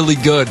really, really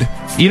good.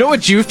 You know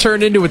what you've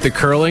turned into with the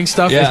curling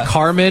stuff? Yeah. Is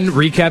Carmen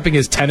recapping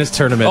his tennis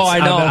tournaments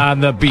on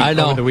the beat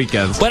over the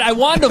weekends. But I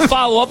wanted to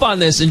follow up on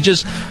this and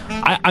just...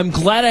 I'm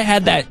glad I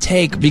had that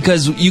take,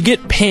 because you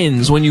get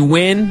pins when you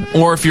win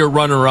or if you're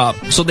runner-up.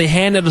 So they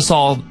handed us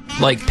all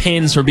like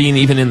pins for being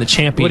even in the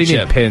championship. What do you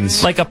mean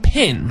pins? Like a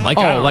pin. Like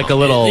like a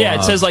little... Yeah,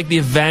 it says like the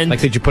event. Like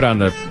that you put on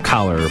the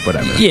collar or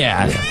whatever.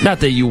 Yeah. Not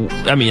that you...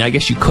 I mean, I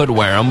guess you could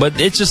wear them, but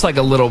it's just like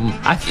a little...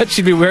 I thought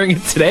you'd be wearing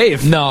it today.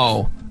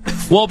 No.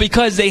 Well,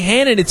 because they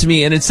handed it to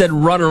me and it said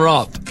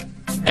runner-up.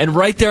 And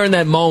right there in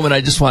that moment, I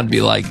just wanted to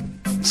be like...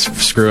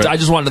 Screw it. I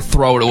just wanted to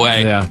throw it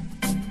away. Yeah.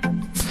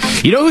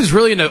 You know who's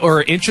really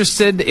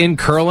interested in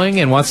curling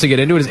and wants to get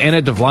into it is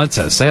Anna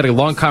Devlantes. I had a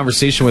long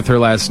conversation with her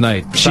last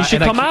night. She should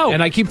come out.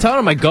 And I keep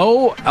telling him,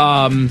 go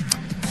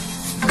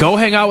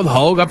hang out with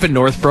Hoge up in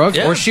Northbrook.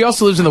 Yeah. Or she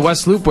also lives in the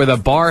West Loop where the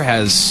bar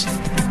has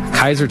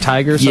Kaiser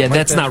Tiger. Yeah,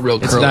 that's not real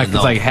curling. It's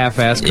like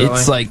half-ass curling.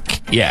 It's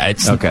like,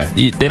 it's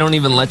okay. They don't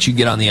even let you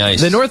get on the ice.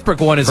 The Northbrook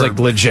one is like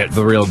legit,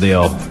 the real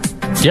deal.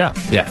 Yeah.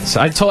 Yeah.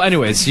 So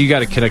anyways, you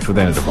got to connect with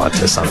Anna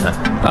Devlantes on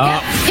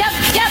that. Yep.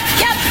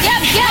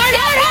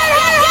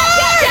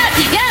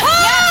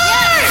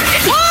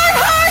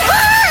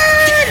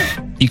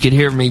 You could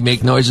hear me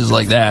make noises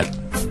like that.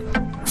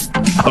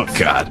 Oh,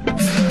 God.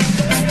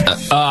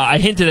 I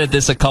hinted at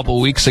this a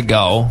couple weeks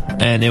ago,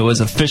 and it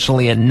was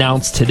officially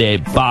announced today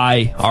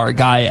by our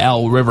guy,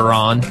 Al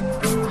Riveron.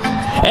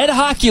 Ed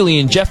Hockley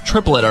and Jeff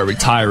Triplett are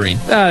retiring.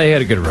 They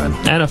had a good run.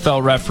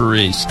 NFL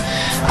referees.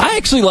 I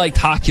actually liked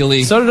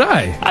Hockley. So did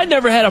I. I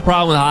never had a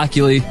problem with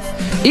Hockley.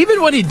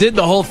 Even when he did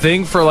the whole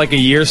thing for like a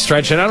year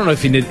stretch, and I don't know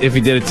if he did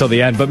it till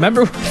the end, but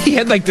remember he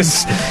had like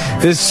this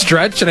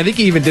stretch, and I think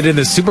he even did it in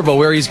the Super Bowl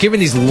where he's giving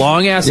these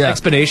long ass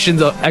explanations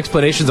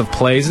of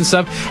plays and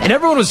stuff, and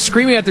everyone was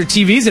screaming at their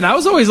TVs, and I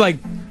was always like,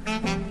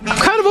 I'm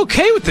kind of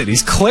okay with it.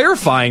 He's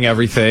clarifying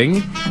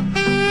everything,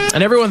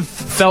 and everyone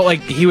felt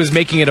like he was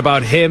making it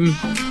about him.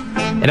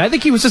 And I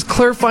think he was just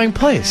clarifying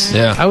plays.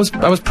 Yeah. I was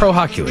pro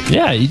Hockey League.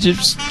 Yeah, he's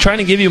just trying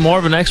to give you more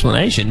of an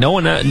explanation. No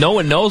one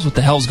knows what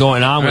the hell's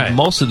going on with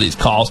most of these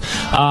calls.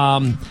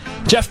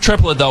 Jeff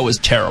Triplett, though, is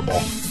terrible.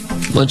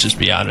 Let's just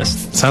be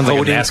honest. Sounds like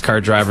a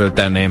NASCAR driver with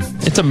that name.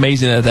 It's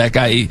amazing that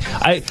guy...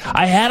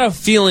 I had a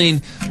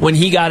feeling when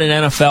he got an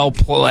NFL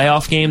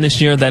playoff game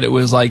this year that it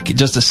was like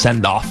just a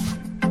send-off.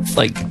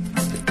 Like...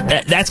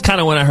 That's kind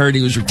of when I heard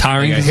he was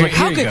retiring. Okay,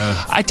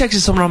 I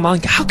texted someone, I'm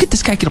like, how could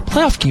this guy get a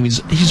playoff game?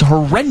 He's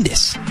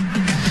horrendous.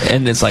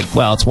 And it's like,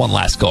 well, it's one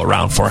last go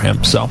around for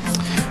him. So,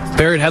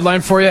 buried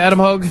headline for you, Adam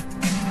Hoge?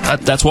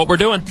 That's what we're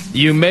doing.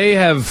 You may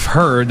have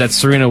heard that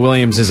Serena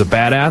Williams is a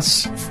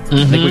badass.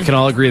 I think we can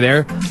all agree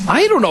there.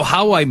 I don't know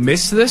how I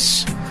missed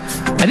this.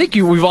 I think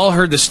we've all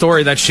heard the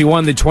story that she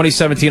won the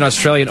 2017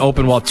 Australian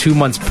Open while 2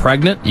 months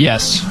pregnant.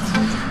 Yes.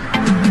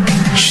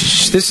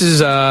 This is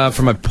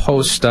from a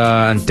post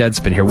on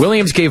Deadspin here.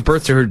 Williams gave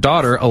birth to her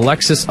daughter,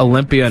 Alexis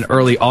Olympia, in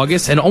early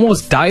August and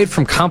almost died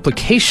from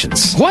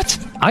complications. What?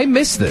 I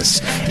missed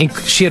this. And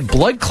she had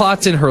blood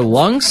clots in her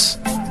lungs.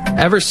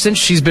 Ever since,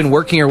 she's been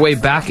working her way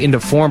back into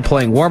form,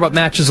 playing warm-up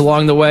matches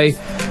along the way.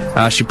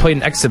 She played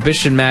an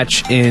exhibition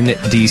match in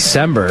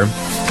December.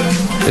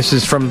 This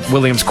is from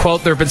Williams'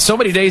 quote, "There have been so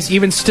many days,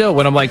 even still,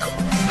 when I'm like,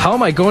 how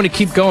am I going to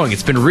keep going?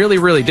 It's been really,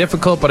 really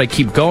difficult, but I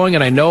keep going,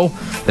 and I know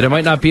that I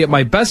might not be at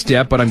my best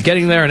yet, but I'm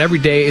getting there, and every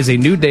day is a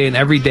new day, and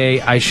every day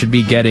I should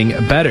be getting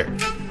better."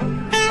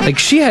 Like,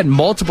 she had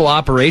multiple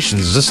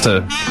operations just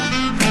to...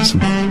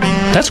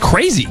 That's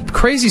crazy.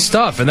 Crazy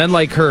stuff. And then,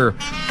 like, her...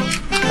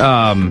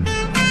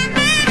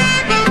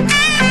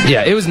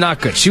 Yeah, it was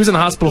not good. She was in the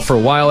hospital for a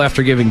while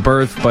after giving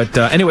birth, but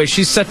anyway,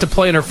 she's set to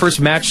play in her first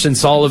match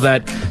since all of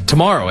that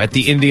tomorrow at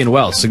the Indian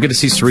Wells. So good to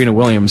see Serena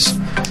Williams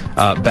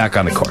back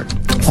on the court.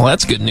 Well,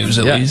 that's good news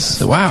at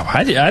least. Wow,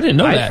 I didn't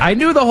know that. I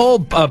knew the whole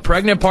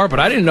pregnant part, but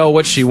I didn't know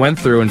what she went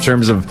through in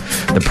terms of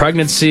the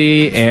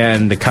pregnancy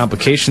and the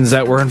complications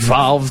that were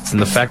involved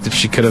and the fact that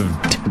she could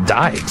have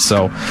died.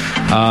 So,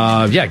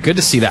 yeah, good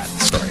to see that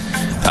story.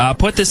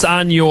 Put this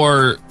on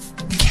your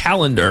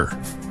calendar.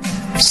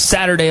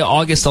 Saturday,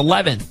 August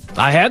 11th.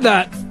 I had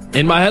that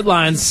in my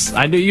headlines.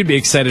 I knew you'd be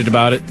excited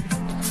about it.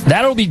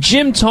 That'll be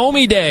Jim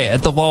Thome Day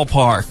at the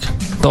ballpark.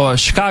 The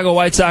Chicago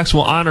White Sox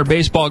will honor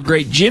baseball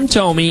great Jim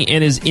Thome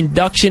and his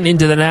induction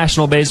into the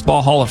National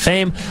Baseball Hall of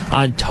Fame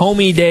on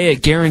Thome Day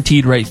at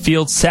Guaranteed Rate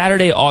Field,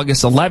 Saturday,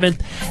 August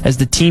 11th, as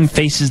the team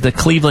faces the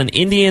Cleveland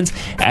Indians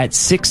at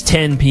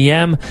 6:10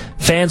 p.m.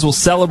 Fans will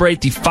celebrate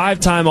the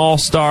five-time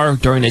All-Star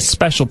during a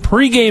special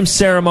pregame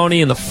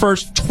ceremony, and the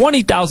first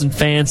 20,000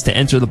 fans to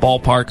enter the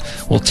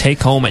ballpark will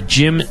take home a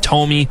Jim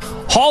Thome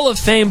Hall of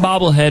Fame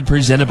bobblehead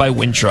presented by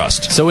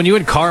Wintrust. So when you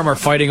and Carm are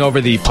fighting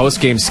over the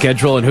post-game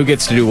schedule and who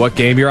gets to do what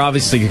game, you're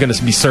obviously going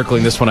to be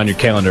circling this one on your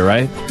calendar,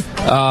 right?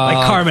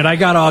 Like, Carmen, I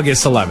got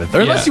August 11th. Or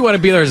unless you want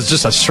to be there as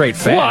just a straight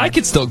fan. Well, I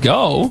could still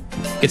go.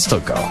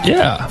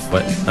 Yeah.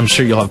 But I'm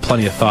sure you'll have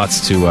plenty of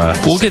thoughts to...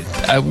 We'll get...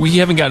 we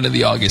haven't gotten to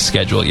the August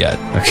schedule yet.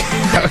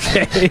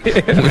 Okay.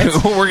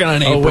 We're working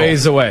on April. A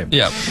ways away.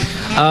 Yeah.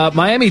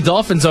 Miami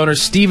Dolphins owner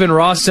Stephen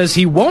Ross says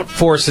he won't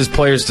force his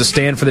players to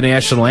stand for the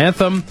national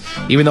anthem,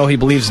 even though he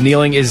believes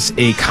kneeling is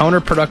a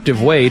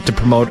counterproductive way to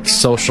promote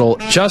social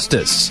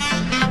justice.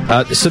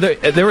 So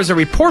there was a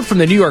report from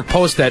the New York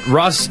Post that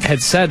Ross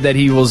had said that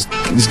he's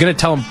going to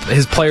tell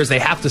his players they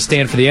have to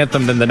stand for the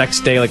anthem. Then the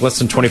next day, like less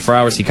than 24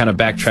 hours, he kind of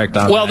backtracked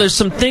on Well, that. There's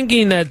some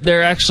thinking that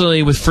they're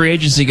actually, with free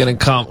agency going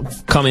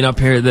to coming up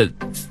here, that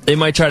they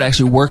might try to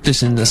actually work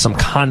this into some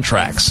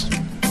contracts,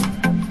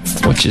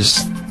 which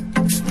is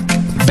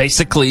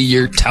basically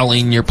you're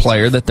telling your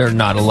player that they're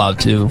not allowed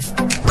to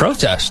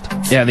protest.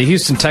 Yeah, the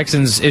Houston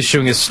Texans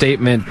issuing a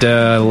statement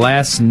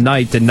last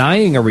night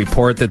denying a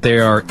report that they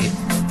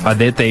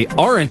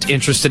aren't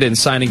interested in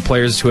signing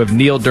players who have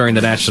kneeled during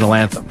the national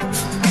anthem.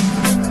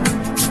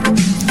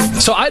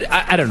 So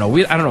I don't know.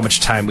 I don't know how much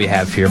time we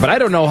have here, but I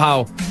don't know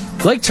how.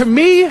 Like, to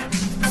me,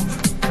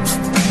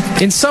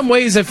 in some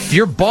ways, if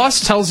your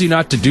boss tells you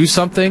not to do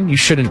something, you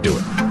shouldn't do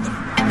it.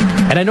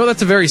 And I know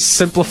that's a very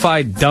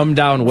simplified,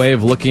 dumbed-down way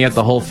of looking at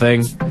the whole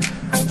thing.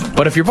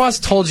 But if your boss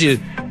told you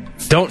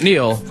don't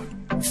kneel,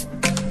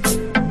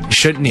 you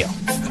shouldn't kneel.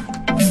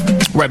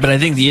 Right, but I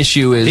think the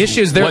issue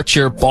is what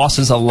your boss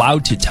is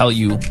allowed to tell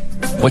you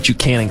what you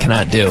can and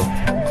cannot do.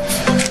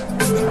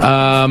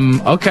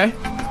 Okay.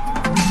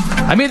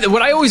 I mean,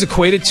 what I always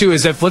equate it to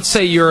is if, let's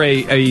say you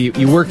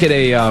work at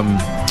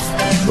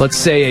let's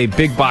say a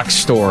big box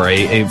store,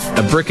 a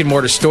brick and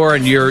mortar store,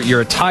 and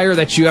your attire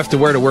that you have to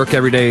wear to work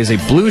every day is a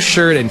blue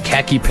shirt and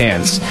khaki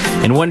pants.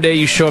 And one day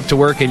you show up to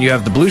work and you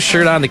have the blue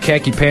shirt on, the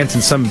khaki pants,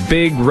 and some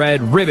big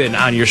red ribbon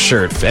on your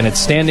shirt, and it's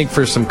standing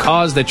for some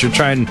cause that you're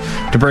trying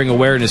to bring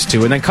awareness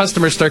to. And then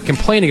customers start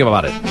complaining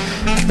about it.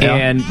 Yeah.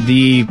 And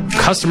the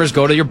customers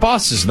go to your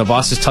bosses, and the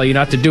bosses tell you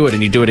not to do it,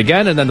 and you do it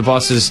again, and then the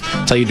bosses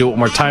tell you do it one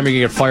more time, you're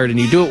going to get fired, and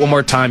you do it one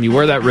more time, you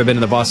wear that ribbon,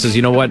 and the boss says,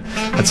 you know what,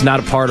 that's not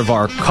a part of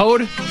our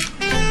code.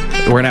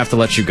 We're going to have to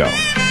let you go.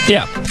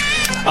 Yeah.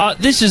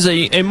 This is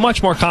a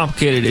much more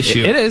complicated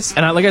issue. It is,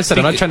 and like I said,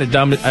 I'm not trying to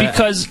dumb it.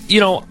 Because,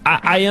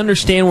 I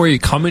understand where you're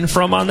coming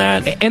from on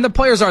that. And the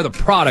players are the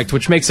product,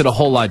 which makes it a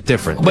whole lot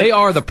different. They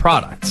are the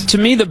product. To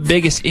me, the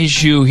biggest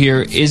issue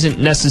here isn't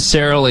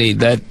necessarily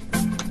that...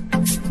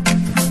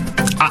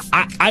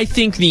 I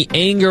think the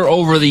anger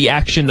over the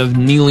action of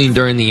kneeling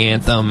during the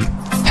anthem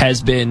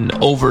has been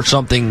over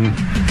something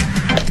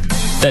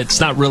that's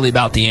not really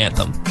about the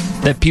anthem.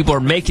 That people are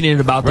making it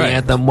about the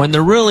anthem when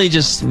they're really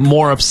just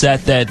more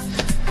upset that...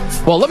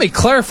 Well, let me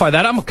clarify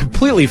that. I'm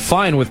completely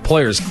fine with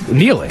players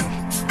kneeling.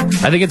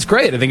 I think it's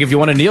great. I think if you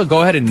want to kneel,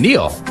 go ahead and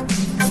kneel.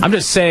 I'm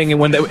just saying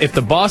if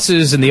the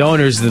bosses and the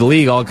owners of the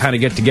league all kind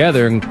of get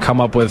together and come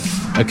up with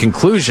a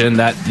conclusion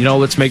that,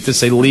 let's make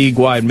this a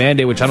league-wide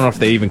mandate, which I don't know if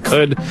they even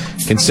could,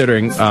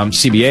 considering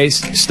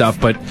CBA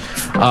stuff, but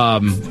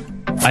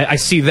I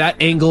see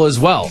that angle as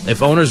well.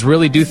 If owners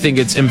really do think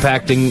it's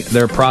impacting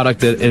their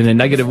product in a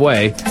negative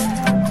way,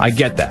 I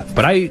get that.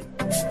 But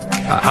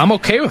I'm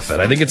okay with it.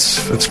 I think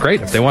it's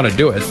great if they want to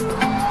do it.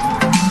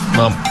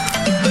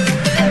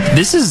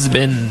 This has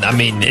been,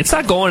 it's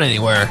not going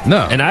anywhere.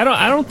 No. And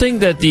I don't think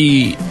that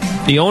the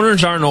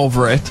owners aren't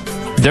over it.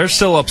 They're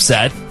still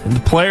upset. And the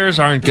players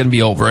aren't going to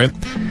be over it.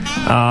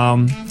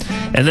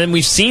 And then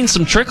we've seen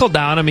some trickle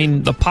down.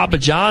 The Papa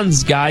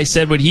John's guy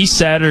said what he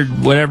said or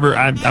whatever.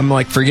 I'm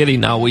like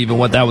forgetting now even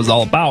what that was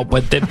all about.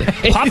 But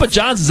Papa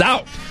John's is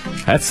out.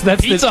 That's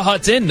Pizza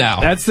Hut's in now.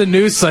 That's the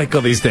news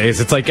cycle these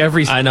days. It's like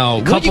every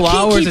couple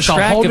hours, it's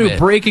a whole new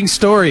breaking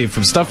story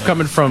from stuff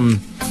coming from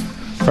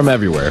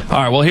everywhere. All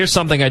right, well, here's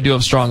something I do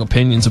have strong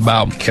opinions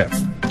about. Okay.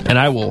 And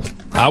I will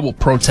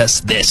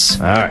protest this.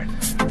 All right.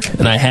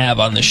 And I have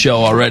on the show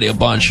already a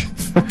bunch.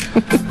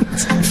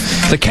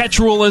 The catch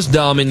rule is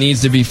dumb and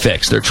needs to be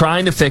fixed. They're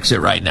trying to fix it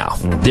right now.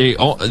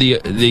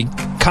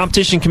 The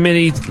competition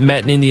committee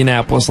met in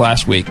Indianapolis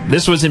last week.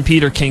 This was in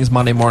Peter King's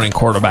Monday morning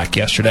quarterback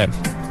yesterday.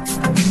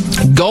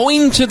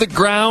 Going to the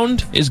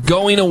ground is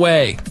going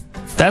away.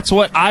 That's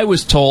what I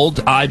was told,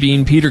 I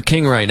being Peter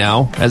King right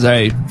now, as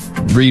I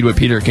read what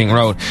Peter King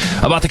wrote,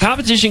 about the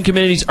competition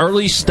committee's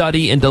early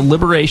study and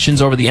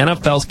deliberations over the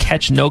NFL's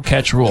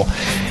catch-no-catch rule.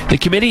 The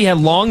committee had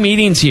long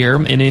meetings here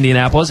in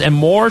Indianapolis, and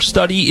more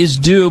study is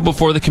due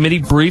before the committee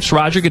briefs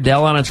Roger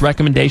Goodell on its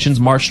recommendations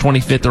March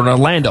 25th in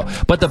Orlando.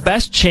 But the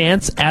best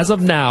chance, as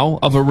of now,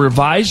 of a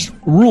revised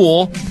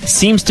rule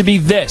seems to be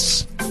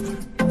this.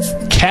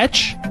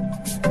 Catch,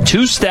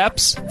 2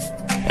 steps,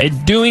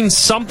 and doing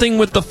something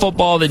with the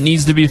football that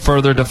needs to be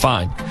further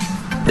defined.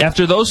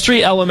 After those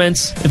 3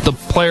 elements, if the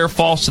player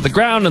falls to the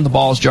ground and the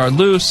ball is jarred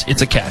loose,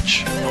 it's a catch.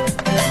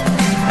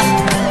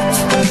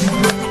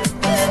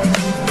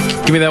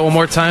 Give me that one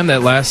more time,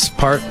 that last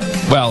part.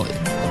 Well,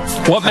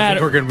 what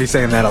matters? We're going to be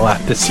saying that a lot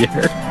this year.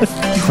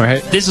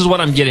 Right? This is what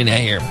I'm getting at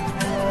here.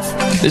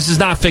 This is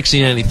not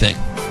fixing anything.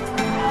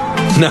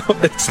 No,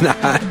 it's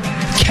not.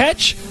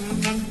 Catch,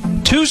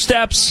 2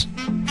 steps,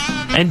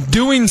 and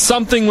doing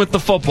something with the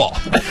football.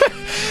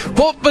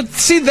 Well, but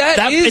see,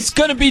 it's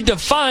going to be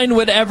defined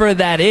whatever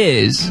that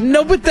is.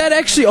 No, but that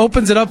actually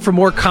opens it up for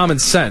more common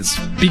sense.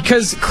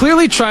 Because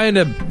clearly trying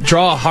to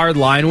draw a hard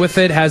line with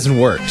it hasn't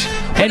worked.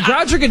 And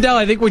Roger Goodell,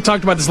 I think we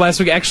talked about this last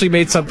week,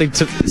 actually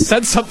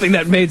said something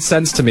that made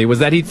sense to me, was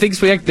that he thinks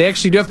they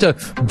actually do have to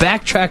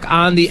backtrack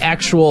on the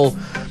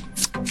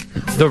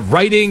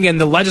writing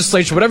and the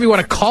legislation, whatever you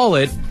want to call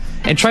it,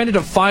 and trying to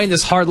define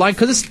this hard line,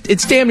 because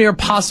it's damn near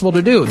impossible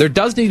to do. There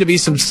does need to be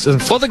some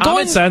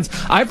common sense.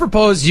 I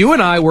propose you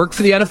and I work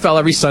for the NFL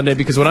every Sunday,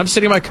 because when I'm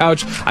sitting on my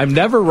couch, I'm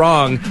never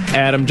wrong,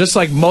 Adam, just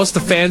like most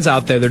of the fans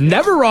out there. They're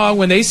never wrong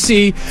when they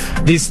see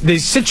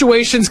these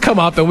situations come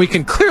up, and we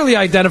can clearly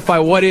identify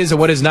what is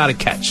and what is not a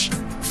catch.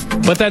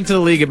 But then to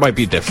the league, it might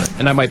be different,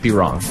 and I might be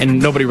wrong,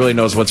 and nobody really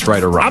knows what's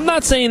right or wrong. I'm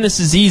not saying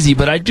this is easy,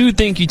 but I do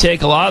think you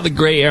take a lot of the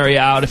gray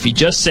area out if you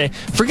just say,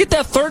 forget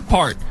that third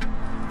part.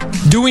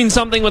 Doing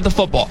something with the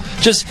football.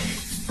 Just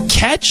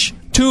catch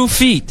 2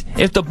 feet.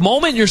 If the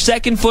moment your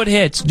second foot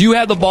hits, do you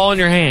have the ball in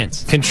your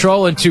hands?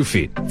 Control in 2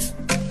 feet.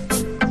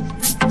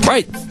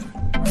 Right.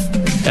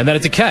 And then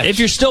it's a catch. If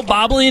you're still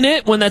bobbling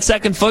it when that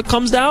second foot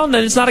comes down,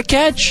 then it's not a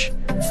catch.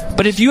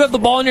 But if you have the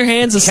ball in your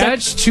hands...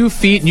 Catch 2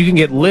 feet and you can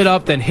get lit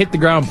up, then hit the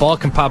ground, ball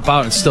can pop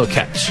out and still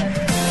catch.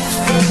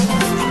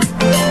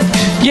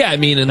 Yeah,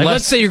 unless...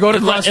 let's say you're going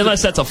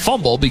unless that's a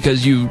fumble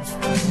because you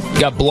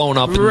got blown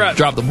up and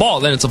dropped the ball,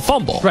 then it's a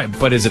fumble. Right,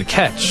 but is it a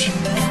catch?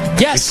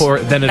 Yes.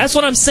 That's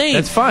what I'm saying.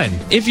 That's fine.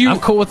 I'm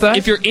cool with that.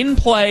 If you're in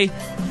play,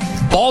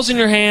 ball's in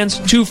your hands,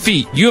 2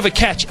 feet, you have a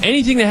catch.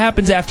 Anything that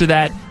happens after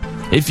that,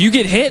 if you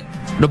get hit,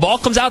 the ball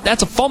comes out,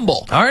 that's a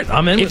fumble. All right,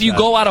 I'm in with If you that.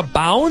 go out of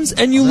bounds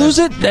and you lose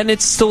it, then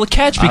it's still a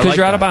catch because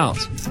you're out of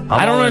bounds.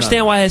 I don't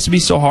understand why it has to be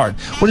so hard.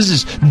 What is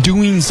this,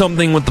 doing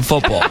something with the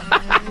football?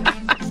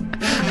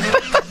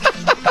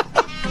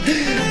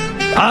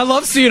 I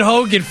love seeing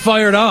Hoge get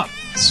fired up.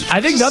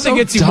 I think nothing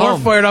gets you more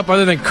fired up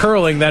other than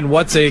curling than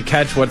what's a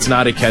catch, what's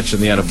not a catch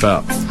in the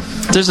NFL.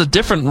 There's a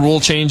different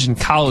rule change in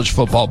college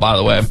football, by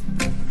the way,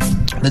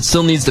 that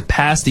still needs to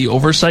pass the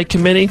oversight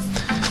committee.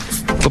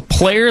 But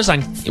returners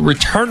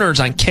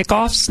on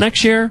kickoffs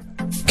next year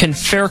can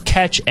fair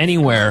catch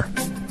anywhere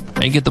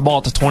and get the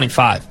ball to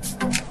 25.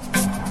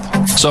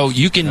 So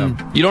you don't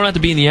have to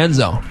be in the end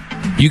zone.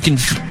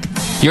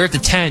 You're at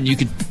the 10. You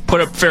could put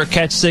up fair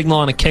catch signal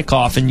on a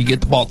kickoff, and you get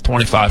the ball to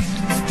 25.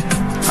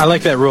 I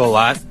like that rule a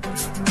lot.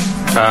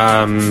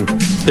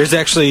 There's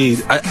actually,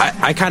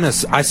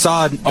 I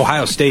saw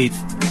Ohio State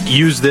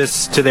use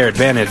this to their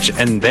advantage,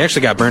 and they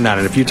actually got burned on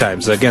it a few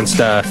times. Against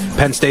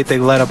Penn State, they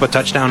let up a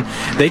touchdown.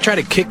 They try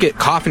to kick it,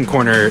 coffin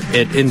corner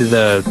it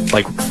into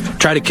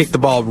try to kick the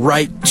ball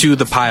right to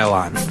the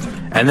pylon.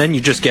 And then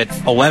you just get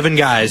 11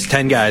 guys,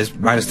 10 guys,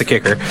 minus the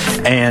kicker,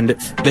 and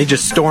they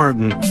just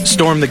storm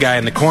the guy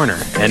in the corner.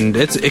 And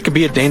it could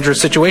be a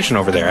dangerous situation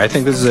over there. I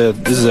think this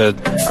is a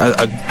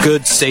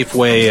good, safe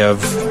way of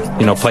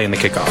playing the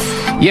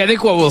kickoff. Yeah, I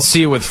think what we'll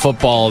see with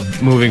football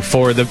moving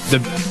forward,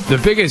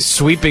 the biggest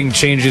sweeping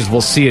changes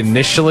we'll see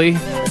initially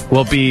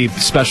will be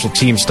special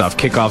team stuff,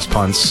 kickoffs,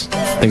 punts,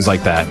 things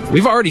like that.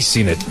 We've already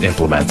seen it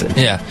implemented.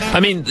 Yeah. I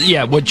mean,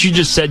 what you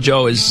just said,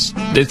 Joe,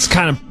 it's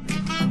kind of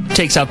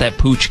takes out that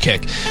pooch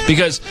kick,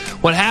 because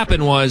what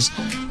happened was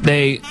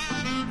they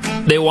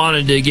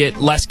wanted to get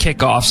less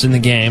kickoffs in the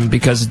game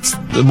because it's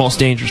the most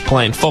dangerous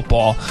play in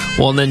football.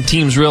 Well, and then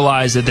teams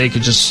realized that they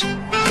could just,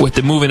 with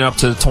the moving up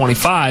to the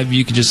 25,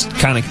 you could just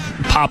kind of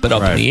pop it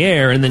up in the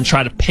air and then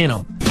try to pin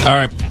them. All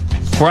right,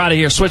 we're out of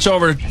here. Switch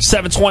over to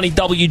 720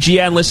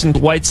 WGN. Listen to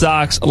White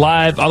Sox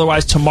live.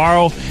 Otherwise,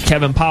 tomorrow,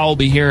 Kevin Powell will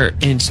be here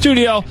in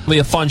studio. It'll be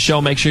a fun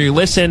show. Make sure you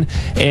listen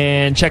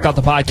and check out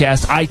the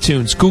podcast,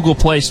 iTunes, Google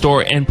Play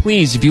Store. And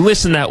please, if you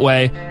listen that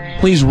way,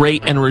 please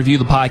rate and review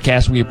the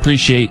podcast. We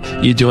appreciate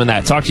you doing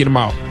that. Talk to you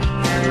tomorrow.